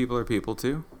people are people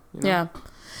too. You know? Yeah.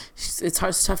 It's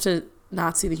tough to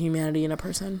not see the humanity in a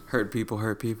person. Hurt people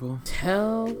hurt people.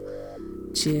 Hell,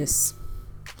 jeez.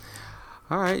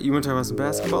 All right, you want to talk about some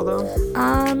basketball though?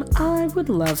 I would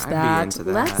love that. I'd be into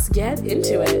that. Let's get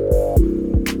into it.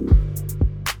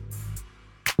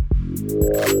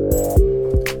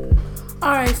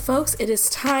 All right, folks, it is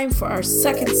time for our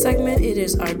second segment. It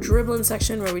is our dribbling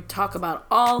section, where we talk about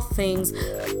all things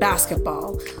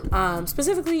basketball,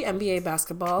 specifically NBA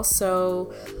basketball.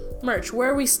 So, Merch,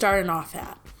 where are we starting off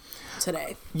at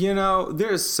today?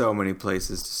 There's so many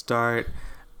places to start.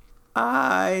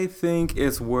 I think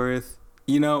it's worth,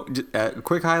 a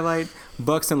quick highlight,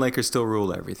 Bucks and Lakers still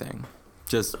rule everything.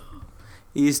 Just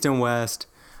East and West.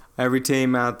 Every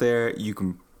team out there, you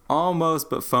can almost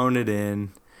but phone it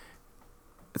in.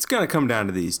 It's going to come down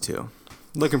to these two.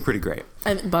 Looking pretty great.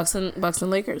 Bucks and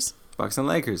Lakers. Bucks and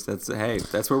Lakers. That's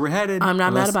where we're headed. I'm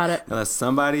not mad about it. Unless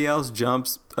somebody else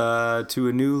jumps to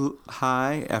a new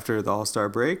high after the All-Star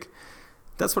break.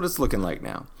 That's what it's looking like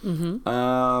now.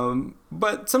 Mm-hmm.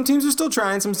 But some teams are still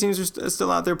trying. Some teams are still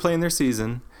out there playing their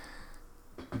season.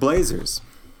 Blazers.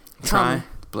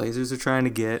 Blazers are trying to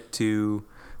get to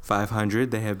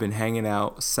 500. They have been hanging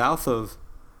out south of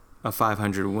a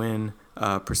 500 win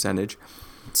percentage.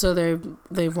 So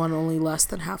they've won only less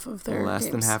than half of their games.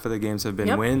 Than half of the games have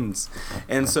been wins.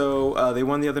 And so they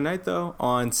won the other night, though,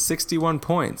 on 61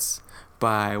 points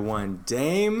by one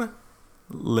Dame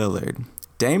Lillard.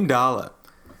 Dame Dollar.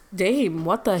 Dame,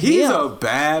 what the hell? He's a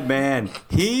bad man.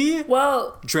 He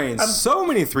drains so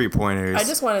many three-pointers. I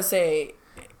just want to say,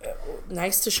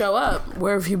 nice to show up.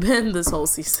 Where have you been this whole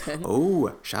season?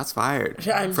 Oh, shots fired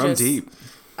from deep.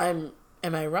 Am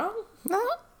I wrong? No.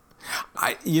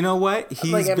 You know what?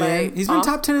 He's been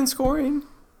top 10 in scoring.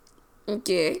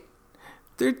 Okay.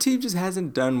 Their team just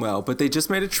hasn't done well, but they just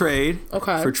made a trade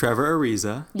for Trevor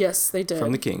Ariza. Yes, they did.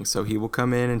 From the Kings. So he will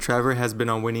come in, and Trevor has been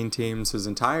on winning teams his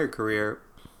entire career,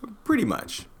 pretty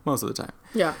much, most of the time.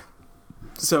 Yeah.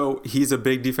 So he's a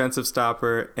big defensive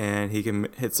stopper, and he can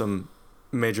hit some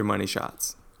major money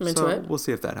shots. We'll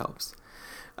see if that helps.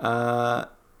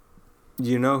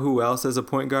 You know who else as a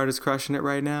point guard is crushing it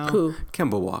right now? Who?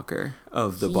 Kemba Walker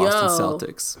of the Boston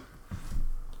Celtics.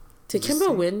 Did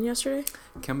Kemba win yesterday?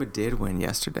 Kemba did win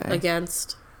yesterday.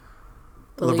 Against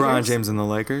the LeBron Lakers? James and the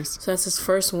Lakers. So that's his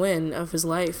first win of his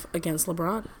life against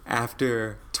LeBron.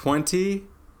 After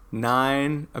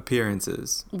 29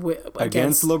 appearances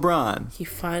against LeBron. He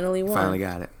finally won. Finally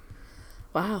got it.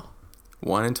 Wow.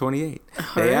 1 in 28.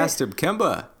 They asked him,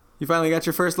 Kemba, you finally got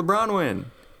your first LeBron win.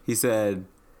 He said,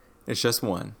 it's just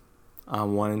one.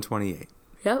 I'm 1-28.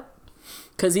 Yep.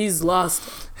 Because he's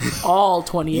lost all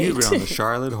 28. You've been on the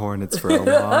Charlotte Hornets for a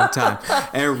long time.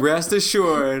 And rest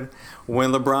assured,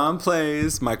 when LeBron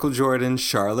plays Michael Jordan's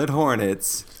Charlotte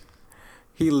Hornets,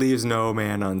 he leaves no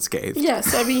man unscathed.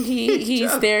 Yes, I mean,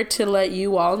 he's there to let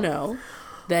you all know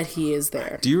that he is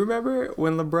there. Do you remember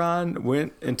when LeBron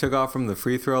went and took off from the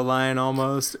free throw line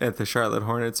almost at the Charlotte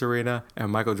Hornets arena,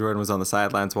 and Michael Jordan was on the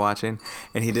sidelines watching,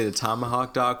 and he did a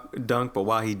tomahawk dunk, but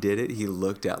while he did it, he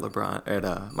looked at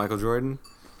Michael Jordan?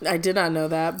 I did not know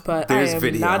that, but I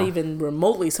am not even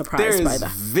remotely surprised by that.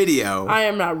 There's video. I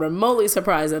am not remotely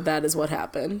surprised that is what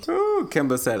happened. Ooh,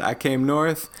 Kemba said, I came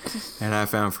north and I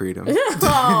found freedom. Oh,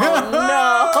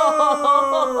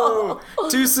 no!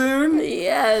 Too soon?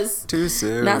 Yes. Too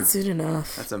soon. Not soon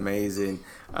enough. That's amazing.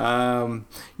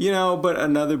 But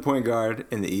another point guard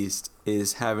in the East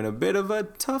is having a bit of a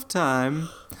tough time.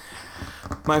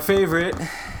 My favorite,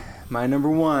 my number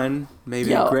one,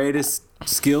 maybe the greatest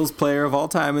skills player of all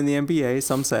time in the NBA,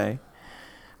 some say.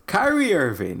 Kyrie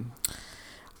Irving.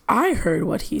 I heard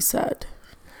what he said.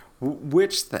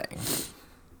 Which thing?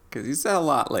 Because he said a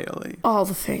lot lately. All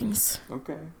the things.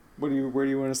 Okay. Where do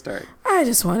you want to start? I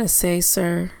just want to say,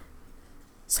 sir,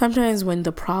 sometimes when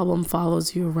the problem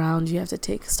follows you around, you have to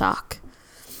take stock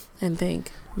and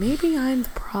think, maybe I'm the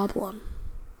problem.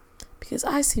 Because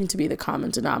I seem to be the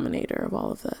common denominator of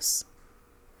all of this.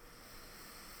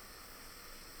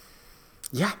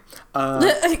 Yeah.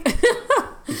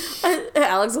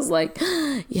 Alex was like,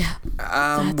 yeah.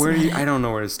 I don't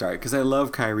know where to start because I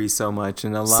love Kyrie so much,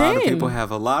 and a lot of people have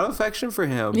a lot of affection for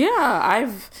him. Yeah,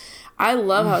 I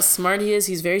love how smart he is.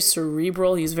 He's very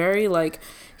cerebral. He's very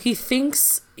he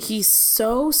thinks he's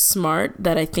so smart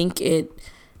that I think it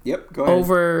it goes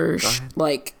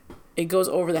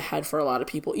over the head for a lot of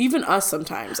people, even us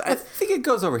sometimes. I think it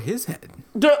goes over his head.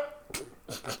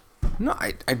 No,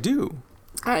 I do.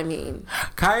 I mean,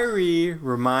 Kyrie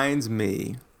reminds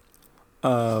me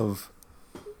of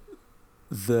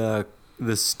the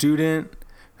student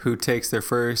who takes their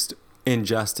first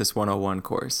Injustice 101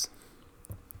 course.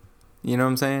 You know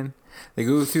what I'm saying? They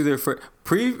go through their first...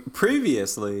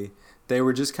 Previously, they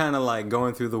were just kind of like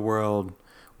going through the world,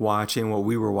 watching what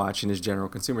we were watching as general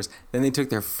consumers. Then they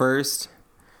took their first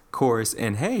course,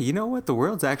 and hey, you know what? The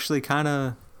world's actually kind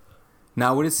of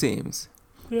not what it seems.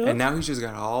 Yep. And now he's just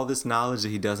got all this knowledge that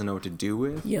he doesn't know what to do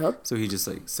with. Yep. So he just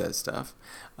says stuff.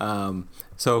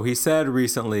 So he said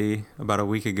recently, about a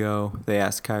week ago, they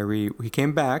asked Kyrie, he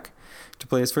came back to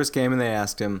play his first game, and they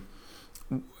asked him,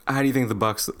 how do you think the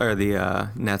Bucks or the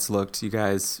Nets looked? You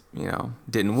guys,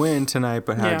 didn't win tonight,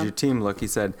 but how did your team look? He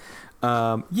said,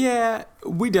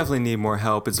 we definitely need more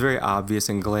help. It's very obvious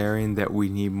and glaring that we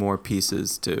need more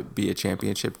pieces to be a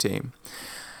championship team.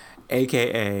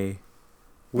 AKA...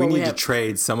 We need to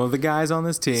trade some of the guys on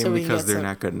this team because they're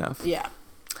not good enough. Yeah.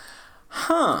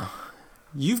 Huh.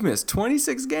 You've missed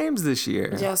 26 games this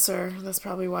year. Yes, sir. That's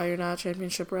probably why you're not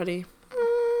championship ready.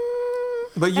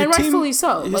 But your and rightfully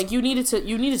so. You needed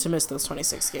to miss those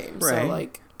 26 games.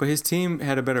 Right. So but his team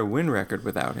had a better win record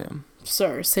without him.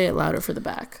 Sir, say it louder for the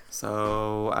back.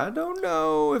 So I don't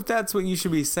know if that's what you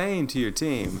should be saying to your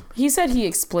team. He said he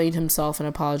explained himself and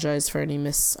apologized for any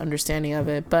misunderstanding of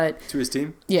it, but... To his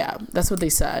team? Yeah, that's what they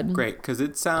said. Great, because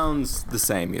it sounds the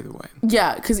same either way.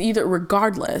 Yeah, because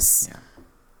regardless,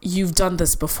 you've done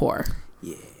this before.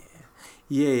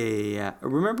 Yeah.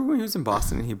 Remember when he was in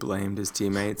Boston and he blamed his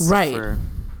teammates? Right. You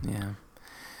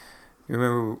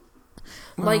remember...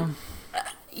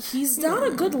 He's not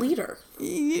a good leader.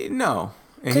 No.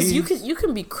 Because you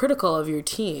can be critical of your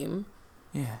team.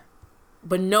 Yeah.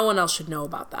 But no one else should know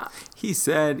about that. He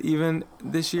said even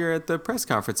this year at the press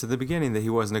conference at the beginning that he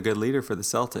wasn't a good leader for the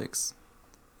Celtics.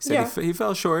 He said he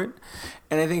fell short.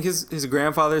 And I think his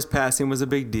grandfather's passing was a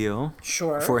big deal.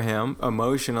 Sure. For him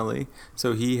emotionally.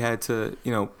 So he had to,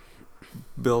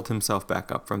 build himself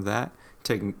back up from that.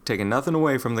 Taking nothing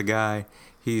away from the guy.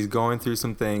 He's going through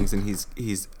some things and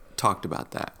he's talked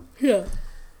about that. Yeah.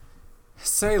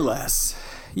 Say less.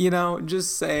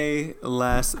 Just say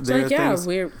less. We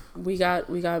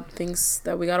got things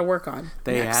that we got to work on.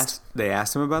 They asked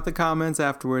him about the comments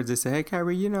afterwards. They said, "Hey,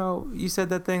 Kyrie, you said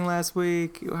that thing last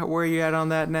week. Where are you at on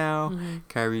that now?" Mm-hmm.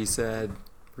 Kyrie said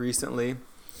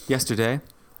yesterday,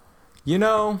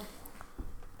 when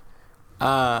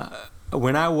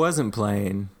I wasn't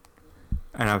playing,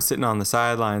 and I was sitting on the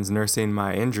sidelines nursing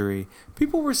my injury,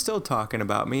 people were still talking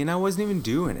about me, and I wasn't even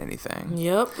doing anything.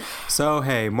 Yep. So,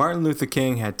 hey, Martin Luther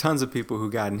King had tons of people who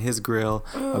got in his grill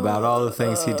about all the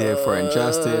things he did for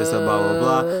injustice, blah, blah,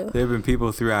 blah. There have been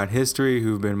people throughout history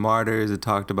who've been martyrs and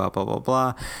talked about blah, blah,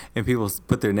 blah, and people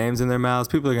put their names in their mouths.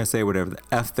 People are going to say whatever the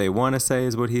F they want to say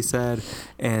is what he said,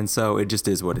 and so it just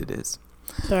is what it is.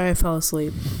 Sorry, I fell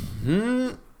asleep.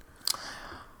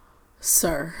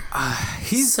 Sir.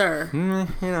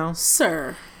 Sir.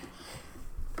 Sir.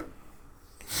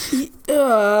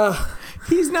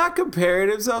 He's not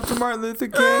comparing himself to Martin Luther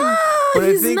King.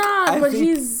 But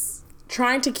he's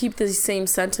trying to keep the same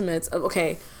sentiments of,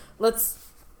 okay, let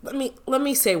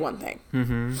me say one thing.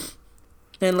 Mm-hmm.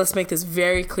 And let's make this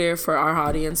very clear for our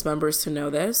audience members to know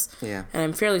this. Yeah. And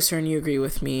I'm fairly certain you agree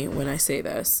with me when I say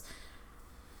this.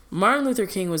 Martin Luther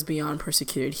King was beyond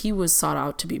persecuted. He was sought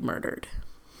out to be murdered.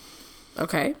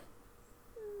 Okay?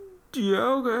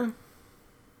 Yeah, okay.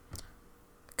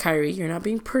 Kyrie, you're not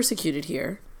being persecuted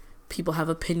here. People have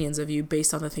opinions of you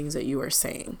based on the things that you are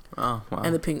saying. Oh, wow.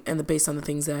 And based on the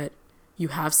things that you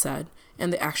have said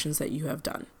and the actions that you have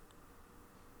done.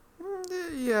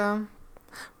 Yeah.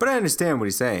 But I understand what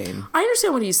he's saying. I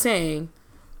understand what he's saying,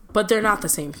 but they're not the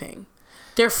same thing.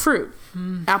 They're fruit.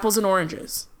 Apples and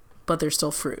oranges. But they're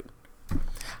still fruit.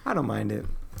 I don't mind it.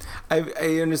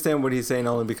 I understand what he's saying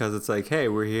only because it's like, hey,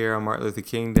 we're here on Martin Luther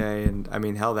King Day, and I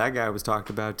mean, hell, that guy was talked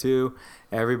about too.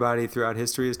 Everybody throughout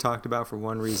history is talked about for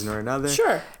one reason or another.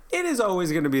 Sure. It is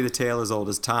always going to be the tale as old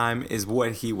as time, is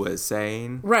what he was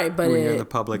saying. Right, but when you're in the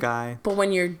public eye. But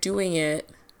when you're doing it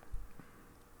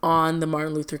on the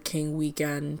Martin Luther King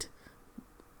weekend,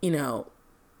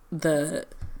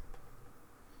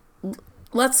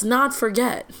 let's not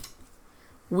forget,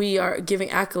 we are giving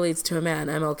accolades to a man,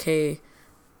 MLK,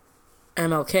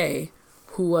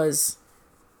 who was,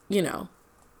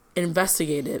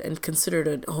 investigated and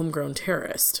considered a homegrown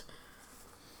terrorist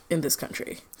in this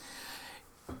country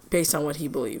based on what he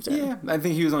believed in. Yeah, I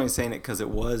think he was only saying it because it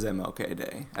was MLK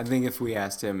Day. I think if we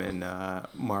asked him in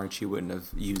March, he wouldn't have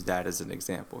used that as an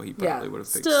example. He probably would have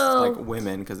fixed like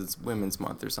women because it's Women's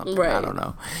Month or something. Right. I don't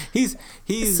know. He's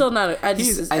still not. I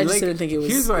just didn't think it was.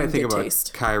 Here's what I think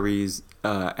about Kyrie's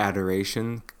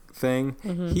adoration thing.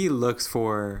 Mm-hmm. He looks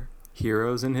for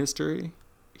heroes in history.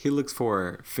 He looks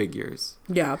for figures.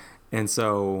 Yeah. And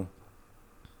so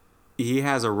he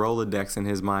has a Rolodex in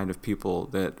his mind of people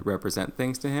that represent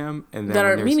things to him. And then that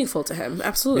are meaningful to him.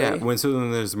 Absolutely. Yeah. When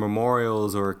there's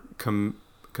memorials or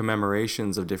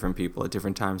commemorations of different people at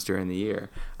different times during the year,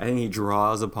 I think he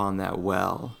draws upon that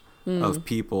well of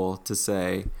people to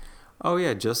say, oh,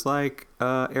 yeah, just like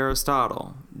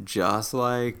Aristotle, just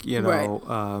like,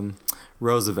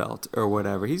 Roosevelt or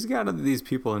whatever. He's got these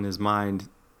people in his mind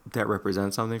that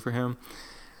represent something for him.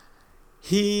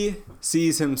 He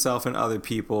sees himself in other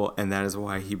people, and that is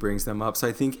why he brings them up. So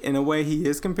I think, in a way, he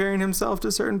is comparing himself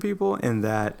to certain people in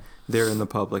that they're in the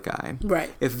public eye.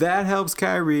 Right. If that helps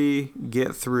Kyrie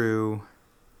get through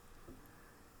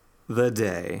the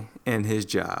day and his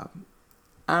job,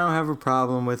 I don't have a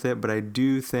problem with it, but I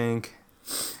do think...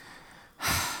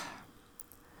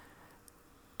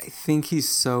 I think he's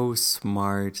so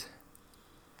smart,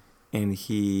 and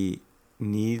he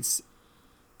needs...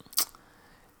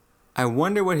 I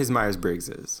wonder what his Myers-Briggs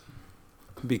is.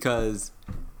 Because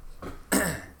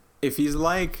if he's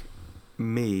like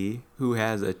me, who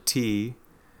has a T...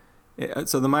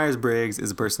 So the Myers-Briggs is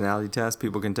a personality test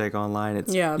people can take online. You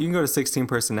can go to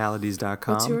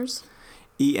 16personalities.com. What's yours?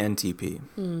 ENTP.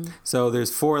 So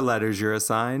there's 4 letters you're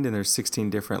assigned, and there's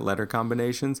 16 different letter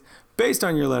combinations. Based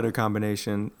on your letter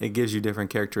combination, it gives you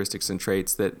different characteristics and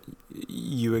traits that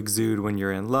you exude when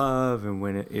you're in love and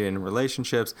when you're in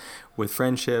relationships, with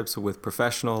friendships, with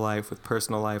professional life, with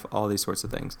personal life, all these sorts of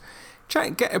things. Try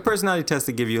get a personality test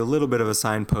to give you a little bit of a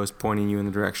signpost pointing you in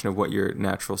the direction of what your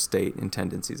natural state and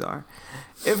tendencies are.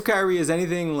 If Kyrie is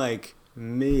anything like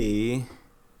me,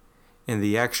 and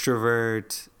the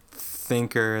extrovert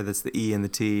thinker, that's the E and the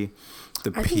T,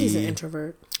 the P. I think he's an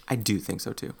introvert. I do think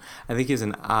so too. I think he's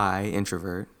an I,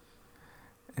 introvert.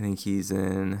 I think he's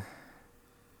an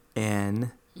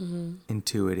N,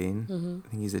 intuiting. I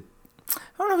think he's I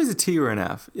don't know if he's a T or an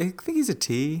F. I think he's a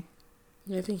T.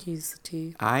 I think he's a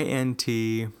T. INT.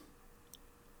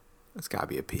 It's got to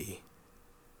be a P.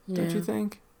 Don't you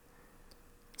think?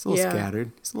 He's a little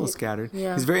scattered. He's a little scattered.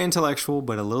 Yeah. He's very intellectual,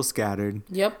 but a little scattered.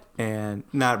 Yep. And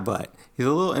he's a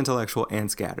little intellectual and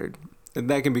scattered. And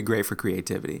that can be great for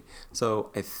creativity.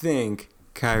 So I think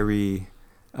Kyrie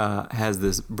has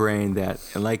this brain that,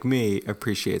 like me,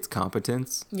 appreciates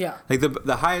competence. Yeah. Like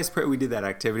the highest, we did that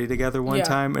activity together one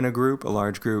time in a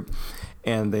large group,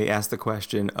 and they asked the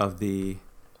question of the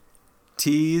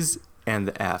T's and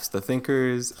the F's, the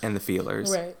thinkers and the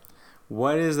feelers. Right.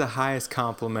 What is the highest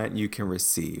compliment you can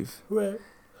receive? Right.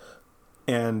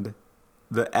 And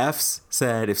the F's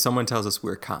said if someone tells us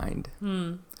we're kind.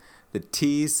 The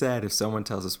T's said if someone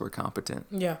tells us we're competent.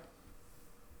 Yeah.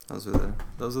 Those are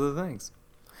the things.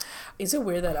 Is it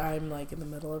weird that I'm like in the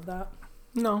middle of that?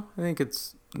 No, I think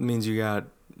it means you're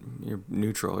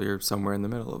neutral. You're somewhere in the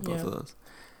middle of both of those.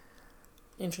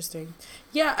 Interesting.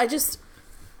 Yeah,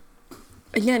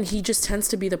 again, he just tends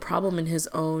to be the problem in his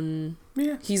own.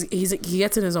 Yeah. He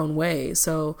gets in his own way.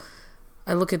 So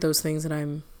I look at those things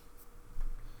and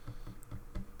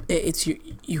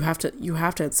you have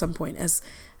to at some point, as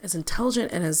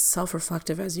intelligent and as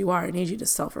self-reflective as you are, I need you to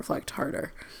self-reflect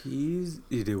harder. He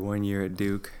did 1 year at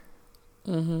Duke.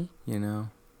 Mm-hmm. You know.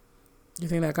 You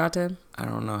think that got to him? I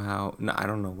don't know how. No, I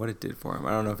don't know what it did for him.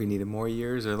 I don't know if he needed more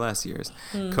years or less years.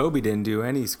 Kobe didn't do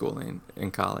any schooling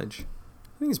in college.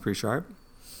 I think he's pretty sharp.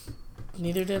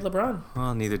 Neither did LeBron.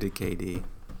 Well, neither did KD.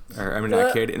 Or I mean,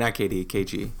 not KD,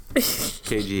 KG.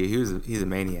 KG. He's a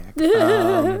maniac.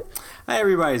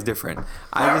 Everybody's different.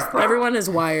 Everyone is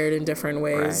wired in different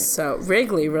ways. Right. So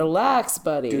Wrigley, relax,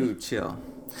 buddy. Dude, chill.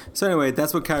 So anyway,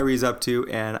 that's what Kyrie's up to,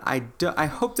 and I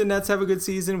hope the Nets have a good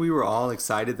season. We were all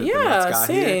excited that the Nets got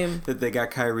here, that they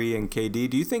got Kyrie and KD.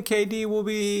 Do you think KD will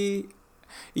be?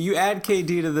 You add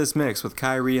KD to this mix with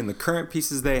Kyrie and the current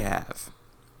pieces they have.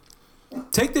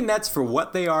 Take the Nets for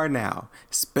what they are now: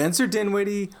 Spencer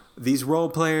Dinwiddie, these role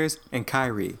players, and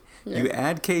Kyrie. Yeah. You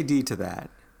add KD to that.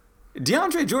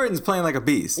 DeAndre Jordan's playing like a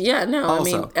beast. Yeah, no,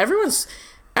 also. I mean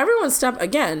everyone's step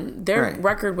again. Their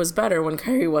record was better when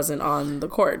Kyrie wasn't on the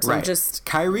court. So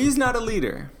Kyrie's not a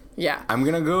leader. Yeah, I'm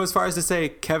gonna go as far as to say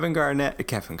Kevin Garnett.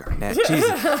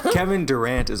 Jesus, Kevin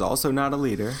Durant is also not a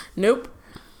leader. Nope.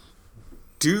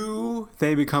 Do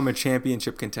they become a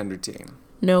championship contender team?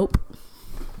 Nope.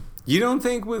 You don't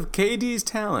think with KD's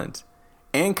talent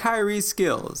and Kyrie's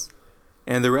skills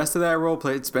and the rest of that role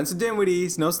play, Spencer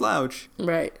Dinwiddie's no slouch.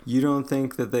 Right. You don't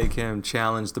think that they can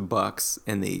challenge the Bucks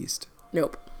in the East?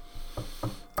 Nope.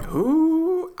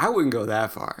 Ooh, I wouldn't go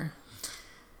that far.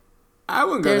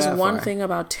 There's one thing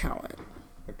about talent.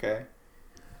 Okay.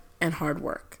 And hard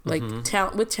work. Like with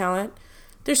talent,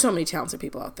 there's so many talented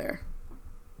people out there.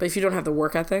 But if you don't have the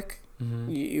work ethic,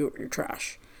 you're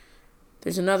trash.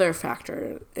 There's another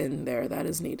factor in there that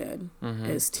is needed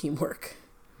is teamwork.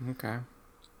 Okay.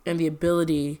 And the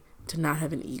ability to not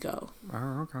have an ego.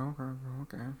 Oh,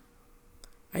 okay.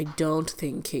 I don't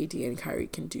think KD and Kyrie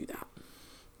can do that.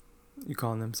 You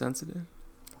calling them sensitive?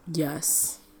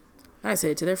 Yes. I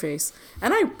say it to their face.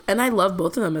 And I love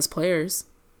both of them as players.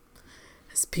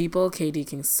 As people, KD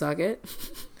can suck it.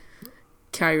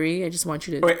 Kyrie, I just want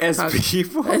you to as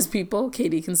people,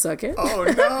 KD can suck it. Oh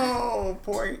no,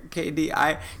 poor KD.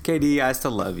 I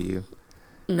still love you.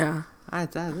 Nah. I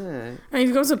thought that. And if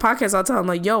he goes to the podcast, I'll tell him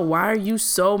like, "Yo, why are you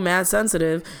so mad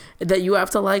sensitive that you have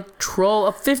to like troll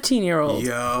a 15-year-old?"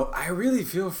 Yo, I really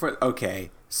feel for.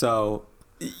 Okay, so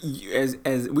as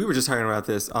we were just talking about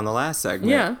this on the last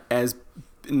segment. Yeah. As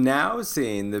now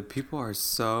seeing that people are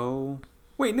so.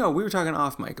 Wait, no, we were talking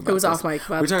off mic about. It was off mic.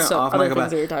 We were talking off mic about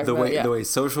the way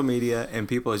social media and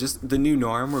people is just the new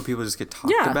norm where people just get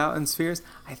talked about in spheres.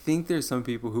 I think there's some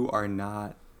people who are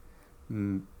not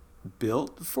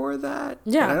built for that.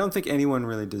 Yeah, and I don't think anyone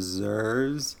really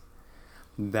deserves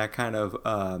that kind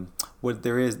of what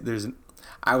there is.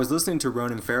 I was listening to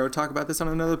Ronan Farrow talk about this on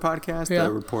another podcast.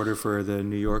 The reporter for the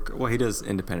New York. Well, he does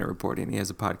independent reporting. He has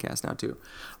a podcast now too,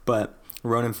 but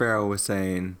Ronan Farrow was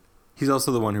saying. He's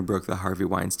also the one who broke the Harvey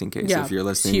Weinstein case. Yeah, if you're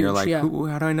listening, you're like, how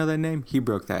do I know that name? He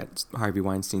broke that Harvey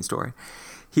Weinstein story.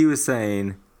 He was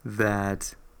saying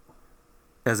that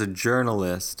as a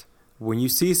journalist, when you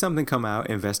see something come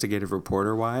out investigative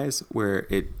reporter-wise, where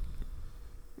it,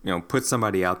 puts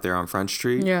somebody out there on Front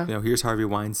Street, here's Harvey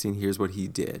Weinstein, here's what he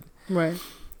did. Right.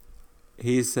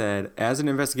 He said, as an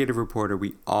investigative reporter,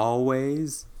 we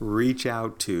always reach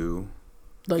out to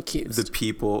the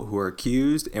people who are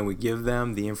accused, and we give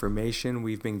them the information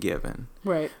we've been given.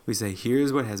 Right. We say,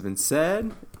 here's what has been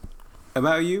said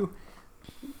about you.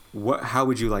 How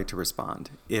would you like to respond,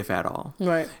 if at all?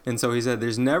 Right. And so he said,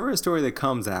 there's never a story that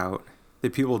comes out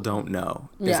that people don't know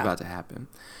is about to happen.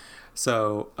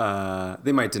 So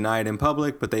they might deny it in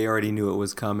public, but they already knew it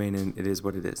was coming, and it is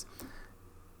what it is.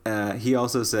 He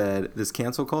also said this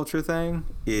cancel culture thing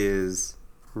is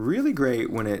really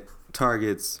great when it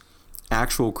targets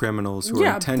actual criminals who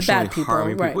are intentionally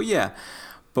harming people. Yeah.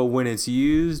 But when it's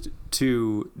used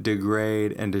to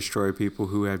degrade and destroy people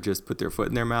who have just put their foot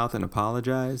in their mouth and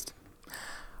apologized,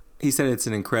 he said it's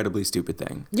an incredibly stupid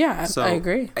thing. Yeah, I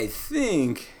agree. I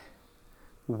think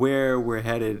where we're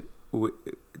headed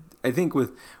I think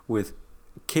with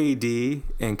KD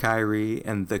and Kyrie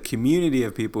and the community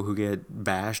of people who get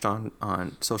bashed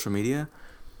on social media,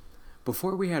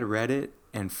 before we had Reddit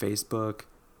and Facebook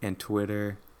and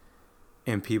Twitter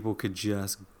and people could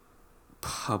just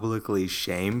publicly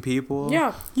shame people.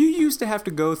 Yeah. You used to have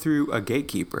to go through a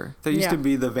gatekeeper. That used to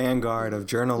be the vanguard of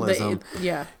journalism.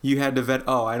 You had to vet,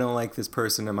 I don't like this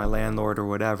person and my landlord or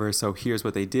whatever, so here's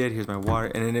what they did, here's my water.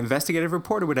 And an investigative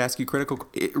reporter would ask you critical...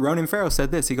 Ronan Farrow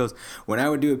said this. He goes, when I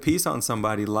would do a piece on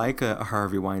somebody like a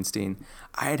Harvey Weinstein,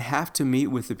 I'd have to meet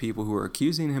with the people who were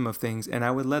accusing him of things, and I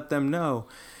would let them know,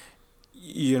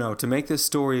 to make this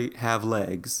story have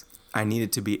legs... I need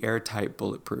it to be airtight,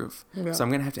 bulletproof. Yeah. So I'm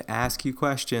going to have to ask you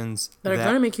questions that are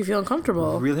going to make you feel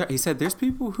uncomfortable. Really, he said there's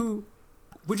people who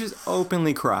would just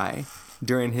openly cry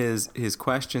during his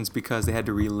questions because they had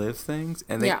to relive things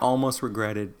and they almost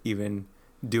regretted even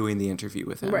doing the interview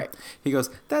with him. Right. He goes,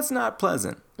 that's not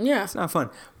pleasant. Yeah. It's not fun.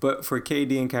 But for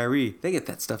KD and Kyrie, they get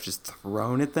that stuff just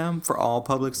thrown at them for all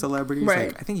public celebrities. Right.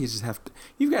 Like, I think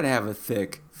you've got to have a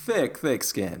thick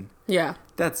skin. Yeah.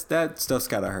 That stuff's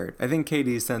gotta hurt. I think KD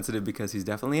is sensitive because he's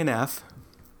definitely an F.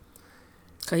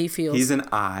 He feels. He's an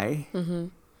I. Mm-hmm.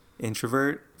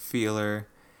 Introvert, feeler,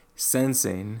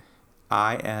 sensing,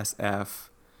 ISF.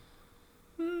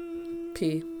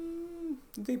 P.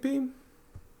 DP.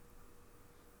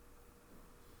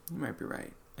 You might be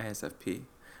right. ISFP.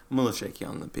 I'm a little shaky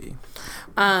on the P.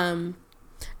 And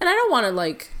I don't want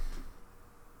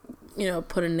to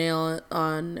put a nail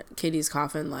on KD's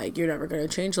coffin, like, you're never going to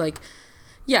change. Like,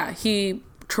 yeah, he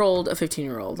trolled a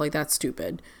 15-year-old. Like, that's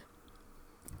stupid.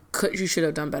 You should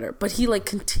have done better. But he,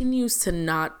 continues to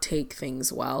not take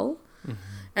things well. Mm-hmm.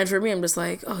 And for me, I'm just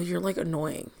like, oh, you're,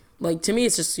 annoying. Like, to me,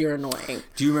 it's just, you're annoying.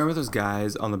 Do you remember those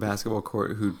guys on the basketball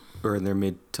court who were in their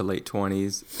mid to late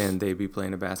 20s, and they'd be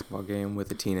playing a basketball game with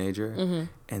a teenager, mm-hmm.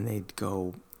 and they'd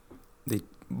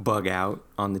bug out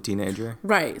on the teenager?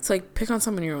 Right. It's like, pick on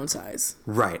someone your own size.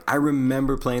 Right. I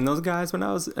remember playing those guys when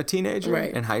I was a teenager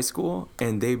in high school,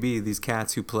 and they'd be these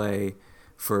cats who play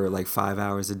for 5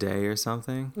 hours a day or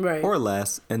something. Right. Or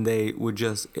less, and they would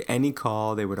just, any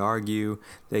call, they would argue,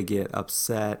 they get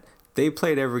upset. They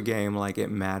played every game like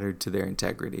it mattered to their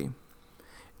integrity.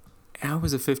 And I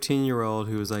was a 15-year-old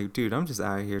who was like, dude, I'm just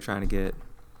out here trying to get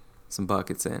some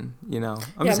buckets in,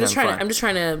 I'm just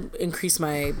trying to increase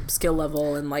my skill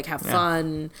level and have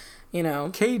fun,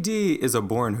 KD is a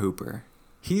born hooper.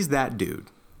 He's that dude.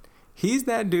 He's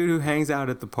that dude who hangs out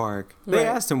at the park. They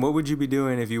asked him, what would you be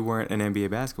doing if you weren't an NBA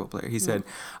basketball player? He said,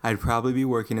 I'd probably be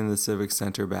working in the Civic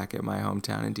Center back at my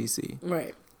hometown in DC.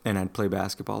 Right. And I'd play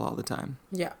basketball all the time.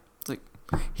 Yeah. It's like,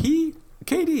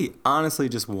 KD honestly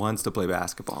just wants to play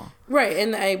basketball. Right,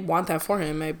 and I want that for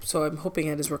him. So I'm hoping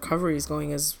that his recovery is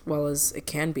going as well as it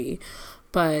can be.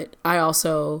 But I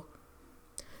also,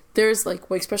 there's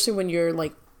especially when you're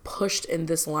pushed in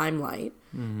this limelight,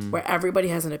 mm-hmm. where everybody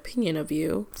has an opinion of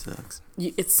you.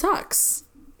 It sucks.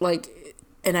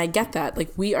 And I get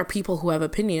that. We are people who have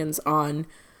opinions on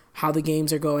how the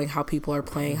games are going, how people are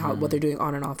playing, what they're doing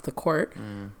on and off the court.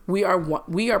 Mm. We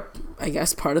are, I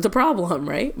guess, part of the problem,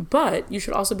 right? But you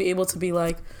should also be able to be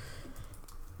like,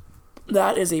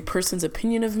 that is a person's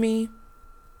opinion of me.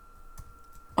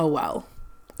 Oh, well.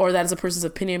 Or that is a person's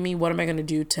opinion of me. What am I going to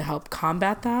do to help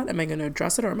combat that? Am I going to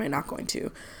address it or am I not going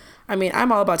to? I mean,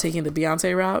 I'm all about taking the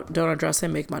Beyonce route. Don't address it,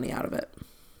 make money out of it.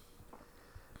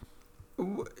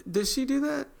 Does she do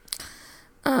that?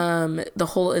 The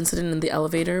whole incident in the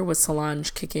elevator with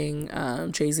Solange kicking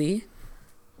Jay-Z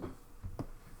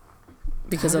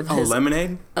because of his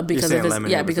Lemonade. Because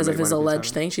of his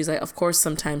alleged thing. She's like, of course,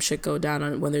 sometimes shit go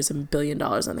down when there's $1 billion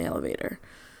on the elevator.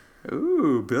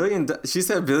 Ooh, billion! She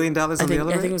said $1 billion on the elevator.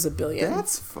 I think it was $1 billion.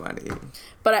 That's funny.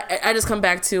 But I just come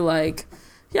back to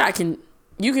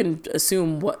you can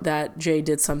assume that Jay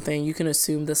did something. You can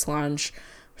assume the Solange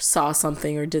saw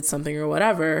something or did something or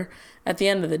whatever. At the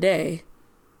end of the day,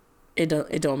 it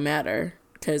don't matter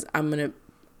because I'm gonna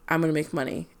make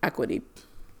money, equity,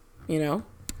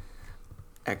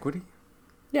 Equity?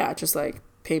 Yeah, just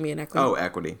pay me an equity. Oh,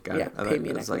 equity. Got it. I pay me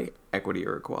an equity. Equity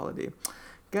or equality.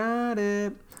 Got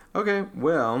it. Okay,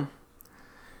 well,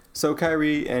 so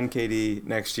Kyrie and KD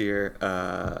next year,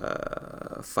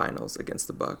 finals against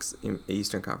the Bucks,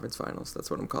 Eastern Conference Finals.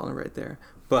 That's what I'm calling right there.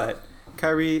 But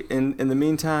Kyrie, in the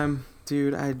meantime,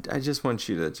 dude, I just want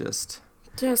you to just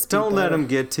don't let them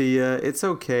get to you. It's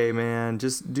okay, man.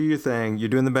 Just do your thing. You're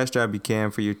doing the best job you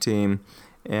can for your team,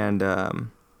 and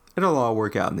it'll all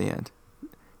work out in the end.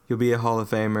 You'll be a Hall of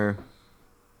Famer.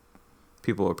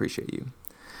 People will appreciate you.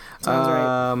 Sounds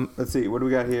right. Let's see. What do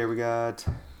we got here? We got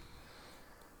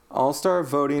All-Star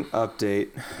voting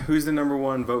update. Who's the number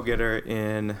one vote getter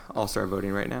in All-Star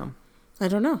voting right now? I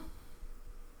don't know.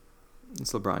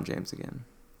 It's LeBron James again.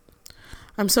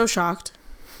 I'm so shocked.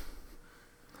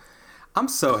 I'm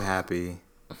so happy.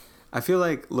 I feel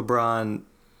like LeBron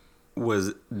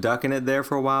was ducking it there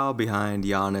for a while behind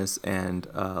Giannis and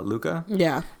Luka.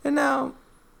 Yeah. And now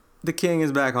the king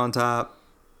is back on top.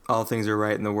 All things are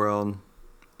right in the world.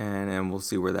 And we'll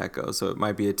see where that goes. So it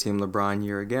might be a Team LeBron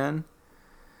year again.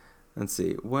 Let's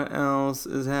see. What else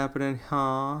is happening?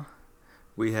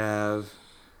 We have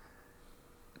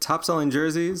top selling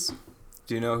jerseys.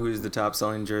 Do you know who's the top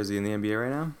selling jersey in the NBA right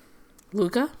now?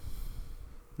 Luka?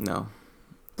 No.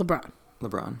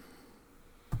 LeBron.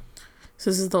 So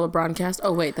this is the LeBron cast?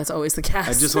 Oh, wait. That's always the cast.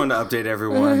 I just wanted to update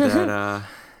everyone that...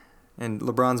 and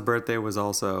LeBron's birthday was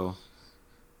also...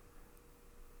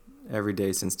 every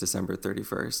day since December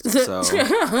 31st. So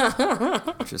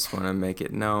just want to make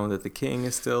it known that the king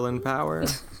is still in power.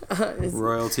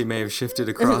 Royalty may have shifted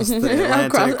across the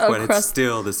Atlantic, but it's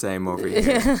still the same over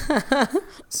here.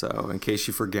 So in case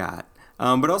you forgot.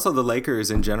 But also the Lakers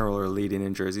in general are leading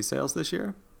in jersey sales this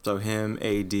year. So him,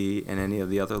 AD, and any of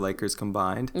the other Lakers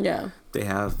combined. Yeah. They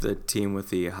have the team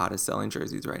with the hottest selling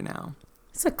jerseys right now.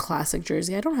 It's a classic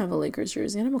jersey. I don't have a Lakers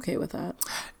jersey, and I'm okay with that.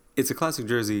 It's a classic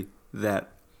jersey that...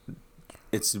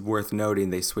 it's worth noting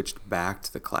they switched back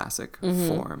to the classic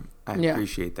form. I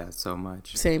appreciate that so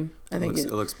much. Same. I think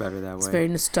it looks better that way. It's very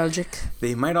nostalgic.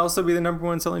 They might also be the number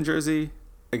one selling jersey.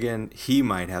 Again, he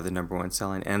might have the number one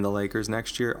selling and the Lakers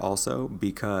next year also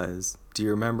because do you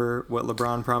remember what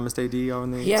LeBron promised AD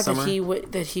on the summer?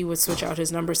 That he would switch out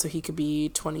his number so he could be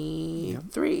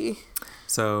 23. Yep.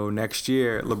 So next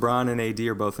year, LeBron and AD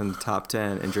are both in the top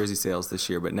 10 in jersey sales this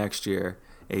year, but next year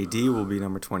AD will be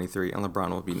number 23 and LeBron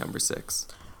will be number 6.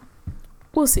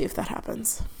 We'll see if that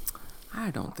happens. I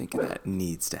don't think that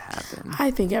needs to happen.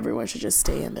 I think everyone should just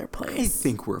stay in their place. I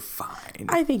think we're fine.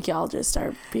 I think y'all just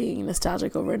start being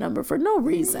nostalgic over a number for no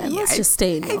reason. Let's just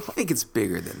stay in your home. I think it's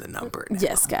bigger than the number now.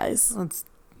 Yes, guys.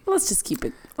 Let's just keep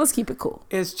it. Let's keep it cool.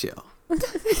 It's chill.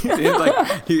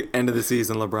 End of the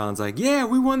season, LeBron's like, yeah,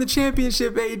 we won the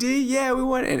championship, AD. Yeah, we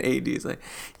won. And AD's like,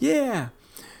 yeah.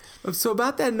 So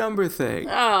about that number thing.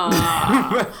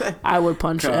 I would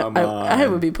punch it. I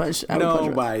would be punched.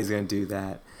 Nobody's going to do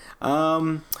that.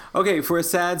 Okay, for a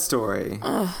sad story.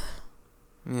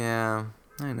 Yeah,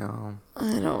 I know.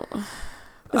 I know.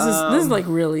 This is like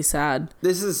really sad.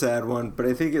 This is a sad one, but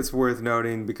I think it's worth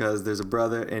noting because there's a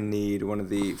brother in need, one of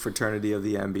the fraternity of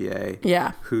the NBA.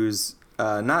 Yeah. Who's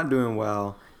not doing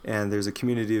well, and there's a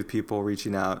community of people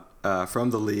reaching out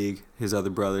from the league, his other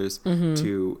brothers,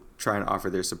 to try and offer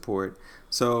their support.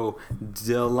 So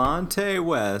Delonte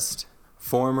West,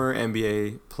 former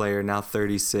NBA player, now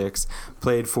 36,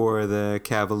 played for the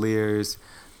Cavaliers,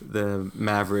 the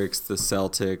Mavericks, the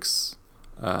Celtics,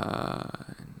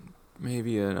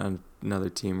 maybe another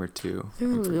team or two. They're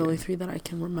the only three that I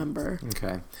can remember.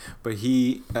 Okay. But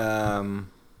he,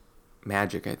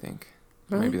 Magic, I think.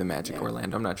 Really? Maybe the Magic, yeah.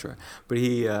 Orlando, I'm not sure. But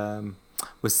he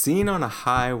was seen on a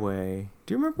highway.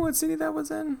 Do you remember what city that was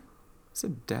in? Is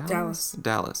it Dallas?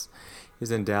 Dallas. He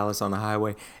was in Dallas on a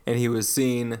highway, and he was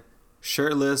seen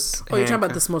shirtless. Oh, you're talking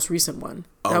about this most recent one.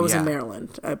 That was in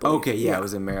Maryland, I believe. Okay, yeah, it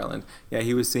was in Maryland. Yeah,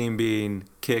 he was seen being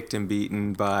kicked and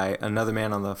beaten by another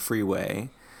man on the freeway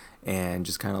and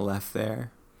just kind of left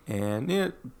there.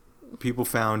 And people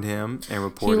found him and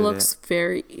reported it. He looks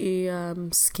very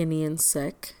skinny and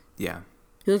sick. Yeah.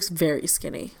 He looks very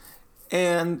skinny.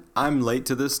 And I'm late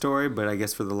to this story, but I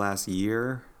guess for the last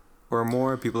year or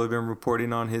more, people have been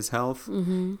reporting on his health.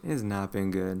 It has not been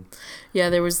good. Yeah,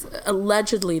 there's a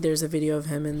video of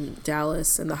him in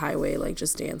Dallas in the highway, like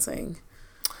just dancing,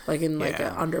 like in like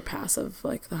an underpass of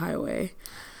like the highway.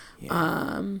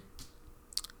 Yeah.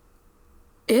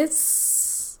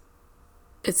 It's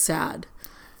sad.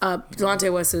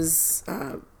 Delonte West is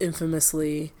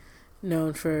infamously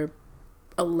known for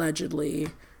allegedly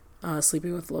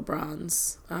sleeping with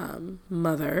LeBron's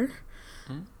mother,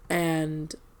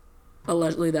 and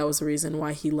allegedly that was the reason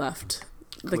why he left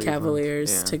the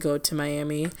Cavaliers to go to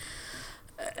Miami.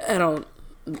 I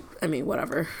mean,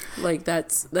 whatever. Like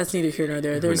that's neither here nor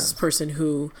there. There's this person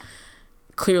who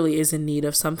clearly is in need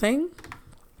of something.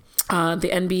 The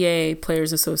NBA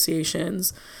Players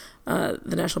Associations, the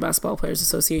National Basketball Players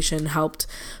Association, helped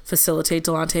facilitate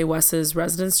Delonte West's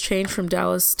residence change from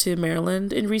Dallas to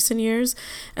Maryland in recent years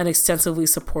and extensively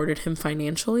supported him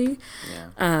financially.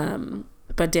 Yeah.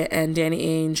 and Danny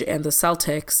Ainge and the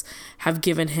Celtics have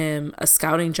given him a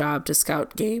scouting job to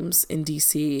scout games in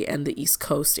DC and the East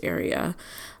Coast area.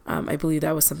 I believe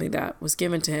that was something that was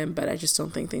given to him, but I just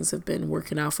don't think things have been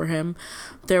working out for him.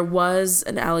 There was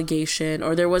an allegation,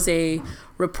 or there was a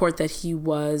report that he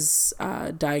was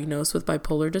diagnosed with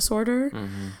bipolar disorder,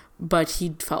 but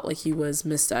he felt like he was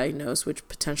misdiagnosed, which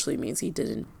potentially means he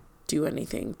didn't do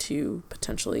anything to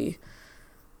potentially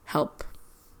help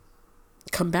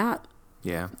combat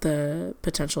the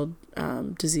potential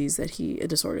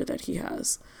disorder that he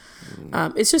has.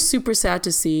 It's just super sad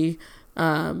to see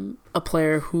a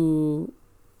player who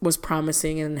was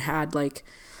promising and had like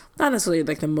not necessarily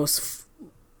like the most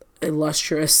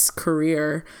illustrious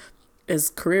career as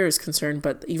career is concerned,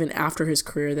 but even after his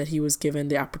career, that he was given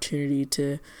the opportunity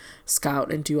to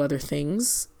scout and do other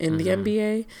things in the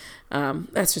NBA.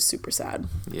 That's just super sad.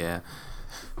 Yeah.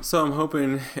 So I'm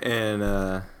hoping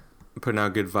and putting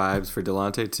out good vibes for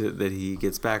Delonte that he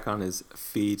gets back on his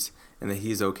feet and that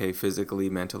he's okay physically,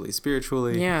 mentally,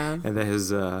 spiritually. Yeah. And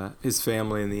that his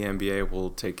family in the NBA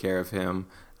will take care of him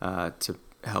to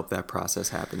help that process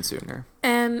happen sooner.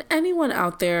 And anyone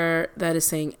out there that is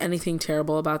saying anything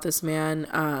terrible about this man,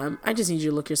 I just need you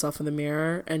to look yourself in the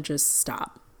mirror and just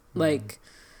stop. Like,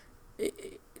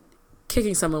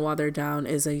 kicking someone while they're down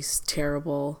is a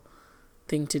terrible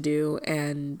thing to do,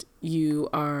 and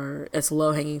it's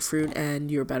low-hanging fruit,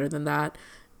 and you're better than that.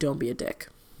 Don't be a dick.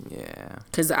 Yeah.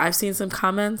 Because I've seen some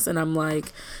comments, and I'm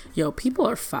like, yo, people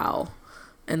are foul.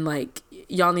 And, like,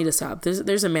 y'all need to stop.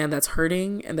 There's a man that's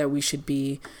hurting, and that we should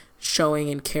be showing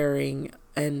and caring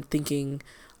and thinking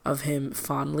of him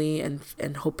fondly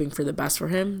and hoping for the best for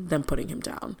him than putting him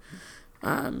down.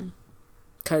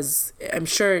 Because I'm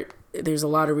sure there's a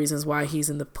lot of reasons why he's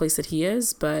in the place that he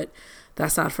is, but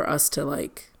that's not for us to,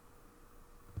 like,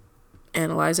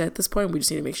 analyze at this point. We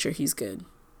just need to make sure he's good.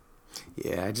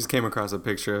 Yeah, I just came across a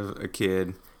picture of a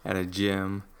kid at a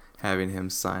gym having him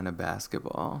sign a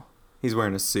basketball. He's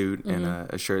wearing a suit and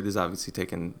a shirt. This is obviously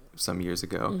taken some years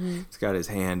ago. He's got his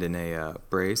hand in a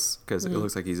brace because it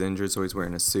looks like he's injured, so he's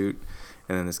wearing a suit.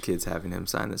 And then this kid's having him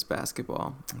sign this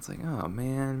basketball. It's like, oh,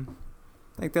 man.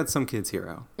 Like, that's some kid's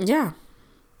hero. Yeah.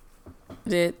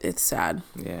 It's sad.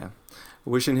 Yeah.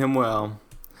 Wishing him well.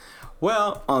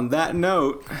 Well, on that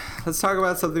note, let's talk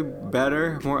about something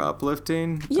better, more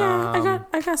uplifting. Yeah,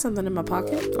 I got something in my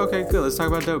pocket. Okay, good. Let's talk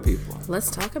about dope people.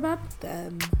 Let's talk about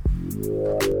them.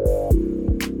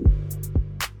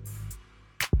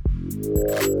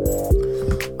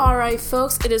 All right,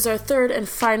 folks, it is our third and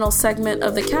final segment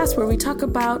of the cast where we talk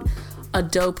about a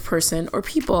dope person or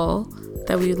people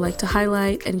that we would like to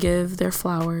highlight and give their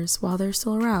flowers while they're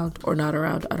still around or not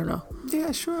around. I don't know.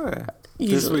 Yeah, sure.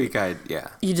 Usually. This week,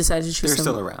 You decided to choose They're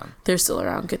still around. They're still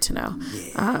around. Good to know.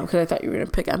 Yeah. Because I thought you were going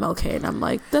to pick MLK, and I'm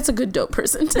like, that's a good dope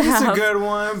person to have. It's a good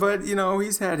one, but,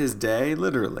 he's had his day,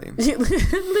 literally.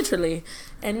 Literally.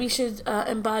 And we should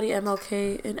embody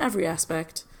MLK in every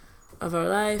aspect of our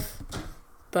life.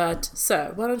 But,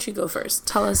 sir, why don't you go first?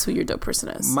 Tell us who your dope person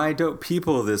is. My dope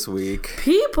people this week.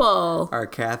 People! Are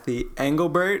Kathy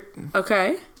Engelbert.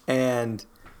 Okay. And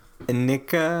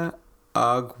Nneka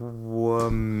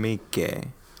Agwuemike.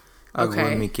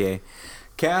 Okay.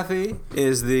 Kathy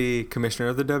is the commissioner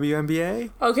of the WNBA.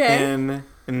 Okay. And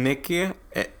Nneka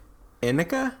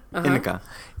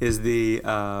is the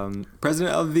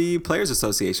president of the Players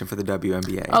Association for the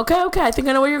WNBA. Okay. I think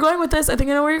I know where you're going with this.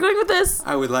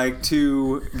 I would like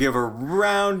to give a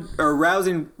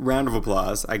rousing round of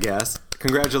applause, I guess.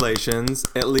 Congratulations,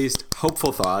 at least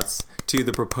hopeful thoughts, to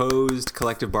the proposed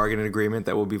collective bargaining agreement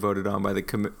that will be voted on by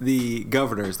the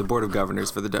governors, the Board of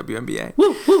Governors for the WNBA.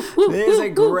 There's a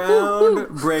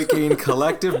groundbreaking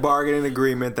collective bargaining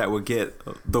agreement that will get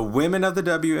the women of the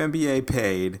WNBA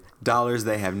paid dollars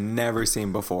they have never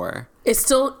seen before. It's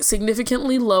still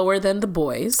significantly lower than the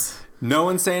boys. No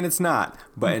one's saying it's not,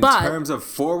 but in terms of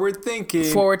forward thinking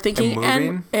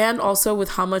and also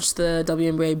with how much the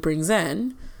WNBA brings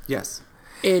in, yes,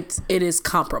 it is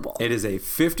comparable. It is a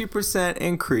 50%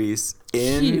 increase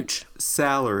in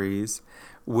salaries,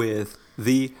 with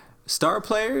the star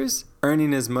players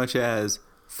earning as much as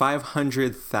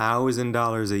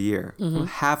 $500,000 a year,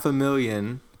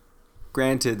 $500,000.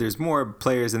 Granted, there's more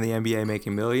players in the NBA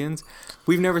making millions.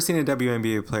 We've never seen a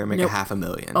WNBA player make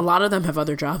 $500,000. A lot of them have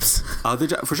other jobs.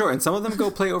 For sure. And some of them go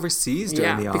play overseas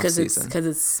during the off-season. Because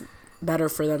it's better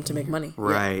for them to make money.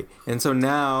 Right. Yeah. And so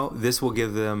now this will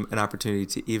give them an opportunity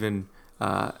to even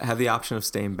have the option of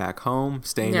staying back home,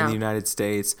 staying in the United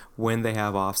States when they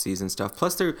have off-season stuff.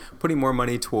 Plus, they're putting more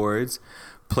money towards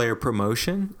player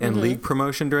promotion and league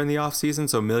promotion during the off-season.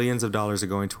 So millions of dollars are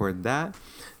going toward that.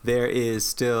 they're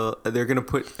going to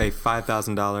put a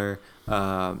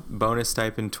 $5,000 bonus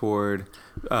stipend toward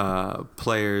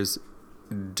players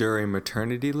during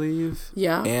maternity leave.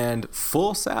 Yeah. And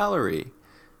full salary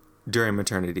during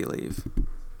maternity leave.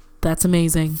 That's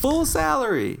amazing. Full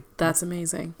salary. That's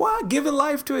amazing. What? Giving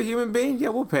life to a human being? Yeah,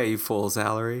 we'll pay you full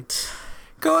salary.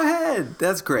 Go ahead.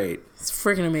 That's great. It's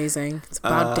freaking amazing. It's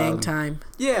about dang time.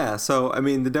 Yeah. So, I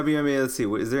mean, the WNBA, let's see.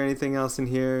 Is there anything else in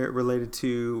here related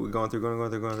to going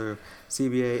through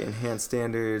CBA, enhanced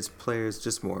standards, players,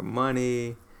 just more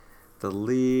money? The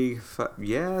league,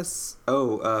 yes.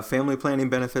 Family planning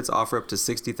benefits offer up to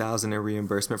 $60,000 in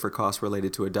reimbursement for costs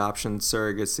related to adoption,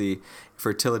 surrogacy,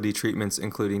 fertility treatments,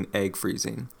 including egg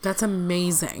freezing. That's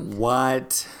amazing.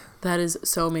 What? That is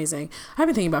so amazing. I've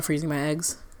been thinking about freezing my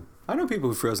eggs. I know people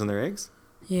who've frozen their eggs.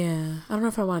 Yeah. I don't know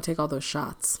if I want to take all those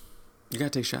shots. You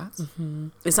gotta take shots? Mm-hmm.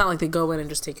 It's not like they go in and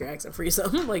just take your eggs and freeze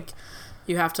them. Like,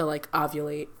 you have to, like,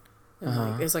 ovulate.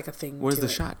 Like, there's, like, a thing. What does the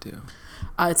shot do?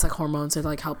 It's like hormones. It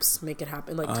like helps make it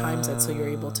happen. Like times it so you're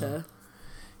able to.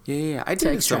 Yeah. I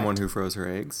dated someone who froze her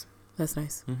eggs. That's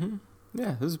nice. Mm-hmm.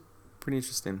 Yeah, this is pretty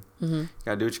interesting. Mm-hmm.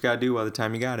 Gotta do what you gotta do by the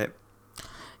time you got it.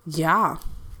 Yeah.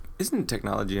 Isn't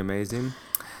technology amazing?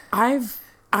 I've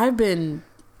been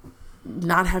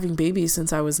not having babies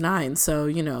since I was 9, so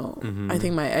I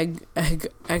think my egg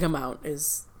amount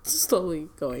is slowly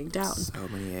going down. So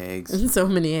many eggs. So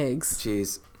many eggs.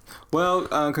 Jeez. Well,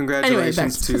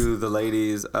 congratulations to the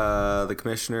ladies, the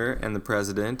commissioner and the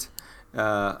president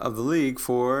of the league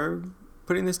for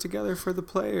putting this together for the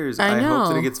players. I hope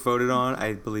that it gets voted on.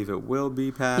 I believe it will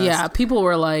be passed. Yeah, people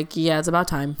were like, yeah, it's about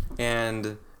time.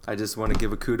 And I just want to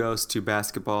give a kudos to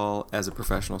basketball as a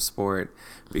professional sport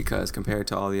because compared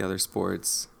to all the other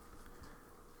sports,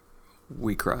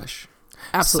 we crush.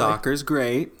 Absolutely. Soccer's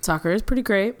great. Soccer is pretty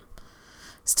great.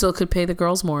 Still could pay the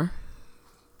girls more.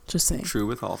 Just saying. True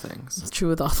with all things. True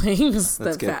with all things.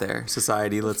 Let's get there.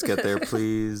 Society, let's get there,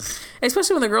 please.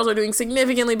 Especially when the girls are doing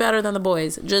significantly better than the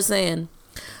boys. Just saying.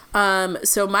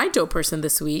 So my dope person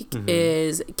this week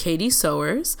is Katie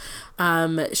Sowers.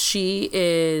 She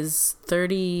is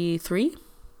 33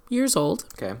 years old.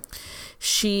 Okay.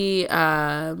 She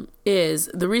is,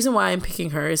 the reason why I'm picking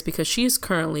her is because she is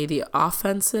currently the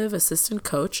offensive assistant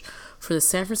coach for the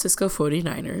San Francisco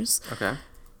 49ers. Okay.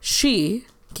 She...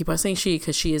 keep on saying she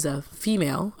because she is a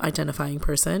female identifying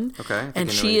person. Okay. And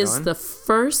she is the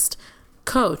first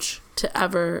female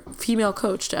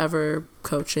coach to ever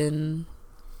coach in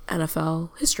NFL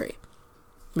history,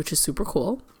 which is super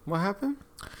cool. What happened?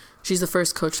 She's the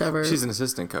first coach to ever. She's an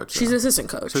assistant coach. She's an assistant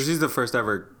coach. So she's the first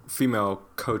ever female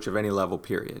coach of any level,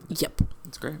 period. Yep.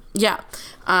 That's great. Yeah.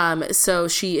 So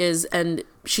she is, and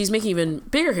she's making even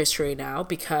bigger history now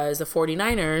because the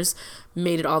 49ers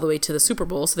made it all the way to the Super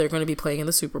Bowl. So they're going to be playing in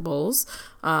the Super Bowls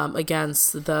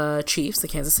against the Chiefs, the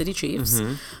Kansas City Chiefs.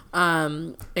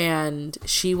 And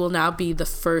she will now be the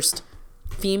first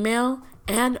female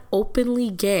and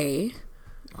openly gay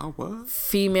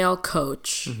female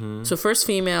coach. So first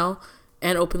female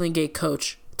and openly gay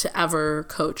coach to ever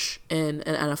coach in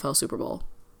an NFL Super Bowl.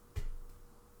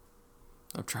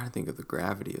 I'm trying to think of the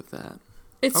gravity of that.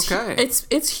 It's okay.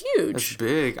 It's huge. It's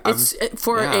big. It's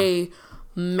for a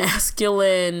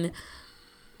masculine.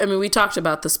 I mean, we talked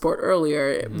about the sport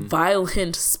earlier.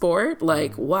 Violent sport.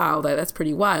 Like, wow, that's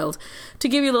pretty wild. To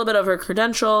give you a little bit of her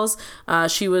credentials,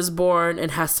 she was born in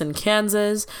Heston,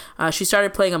 Kansas. She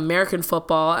started playing American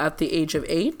football at the age of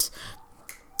 8.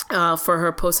 For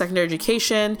her post-secondary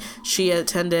education, she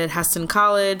attended Heston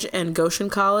College and Goshen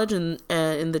College in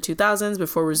the 2000s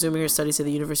before resuming her studies at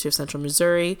the University of Central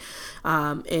Missouri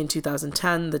in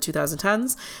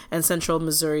 2010s. And Central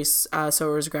Missouri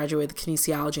Sowers graduated with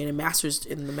kinesiology and a master's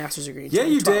degree in 2012. Yeah,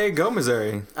 you did. Go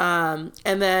Missouri.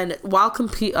 And then while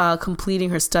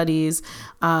completing her studies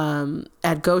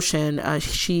at Goshen,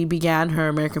 she began her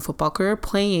American football career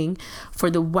playing for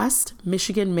the West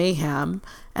Michigan Mayhem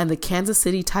and the Kansas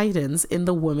City Titans in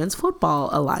the Women's Football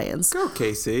Alliance. Go,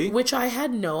 Casey. Which I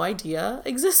had no idea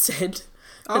existed.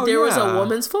 That there was a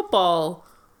women's football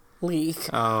league.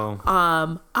 Oh.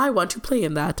 I want to play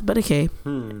in that, but okay.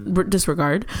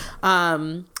 Disregard.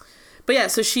 But yeah,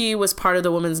 so she was part of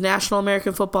the Women's National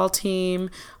American Football Team,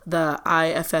 the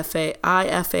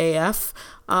IFAF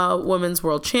Women's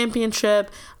World Championship,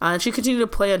 and she continued to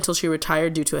play until she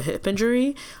retired due to a hip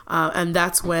injury, and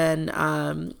that's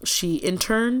when she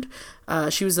interned.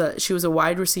 She was a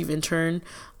wide receivers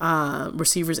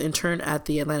intern at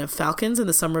the Atlanta Falcons in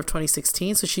the summer of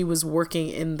 2016. So she was working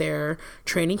in their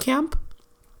training camp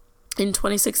in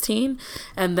 2016,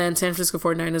 and then San Francisco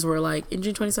 49ers were like, in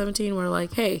June 2017, were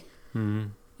like, hey,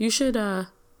 you should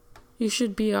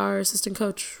be our assistant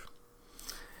coach.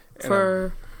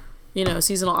 for,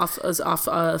 seasonal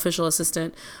official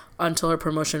assistant until her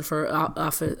promotion for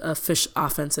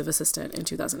offensive assistant in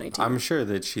 2018. I'm sure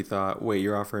that she thought, wait,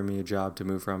 you're offering me a job to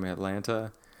move from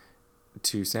Atlanta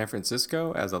to San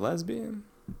Francisco as a lesbian?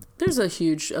 There's a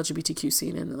huge LGBTQ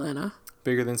scene in Atlanta.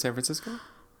 Bigger than San Francisco?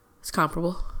 It's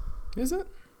comparable. Is it?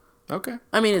 Okay.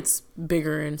 I mean, it's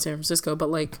bigger in San Francisco, but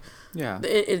yeah,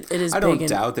 it is. I don't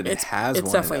doubt that it has it's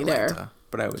one definitely in Atlanta, there.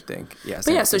 But I would think, yes.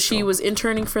 But yeah, so she was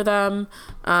interning for them.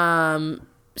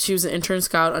 She was an intern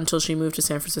scout until she moved to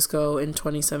San Francisco in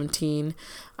 2017,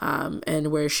 and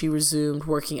where she resumed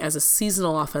working as a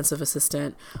seasonal offensive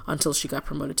assistant until she got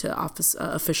promoted to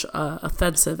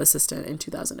offensive assistant in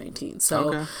 2019.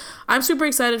 So I'm super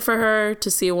excited for her.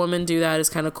 To see a woman do that is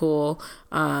kind of cool.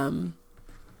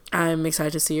 I'm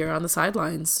excited to see her on the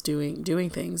sidelines doing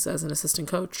things as an assistant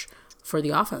coach for the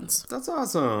offense. That's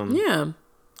awesome. Yeah.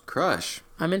 Crush.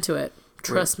 I'm into it.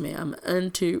 Trust me, I'm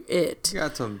into it. You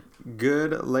got some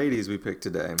good ladies we picked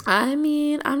today. I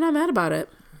mean, I'm not mad about it.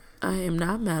 I am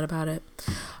not mad about it.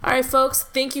 All right, folks,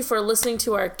 thank you for listening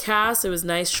to our cast. It was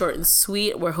nice, short, and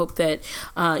sweet. We hope that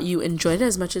you enjoyed it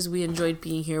as much as we enjoyed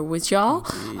being here with y'all.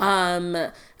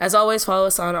 As always, follow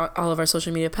us on all of our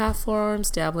social media platforms,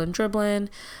 Dabblin' Dribblin'.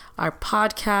 Our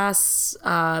podcast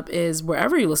is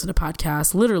wherever you listen to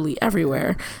podcasts, literally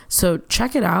everywhere. So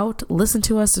check it out. Listen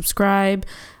to us, subscribe,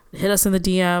 hit us in the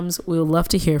DMs. We would love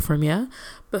to hear from you.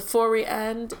 Before we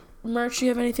end, Merch, do you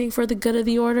have anything for the good of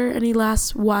the order? Any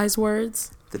last wise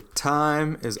words? The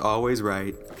time is always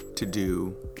right to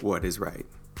do what is right.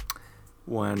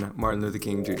 One Martin Luther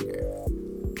King Jr.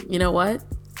 You know what?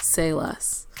 Say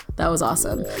less. That was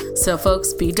awesome. So,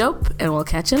 folks, be dope, and we'll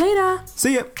catch you later.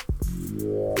 See ya.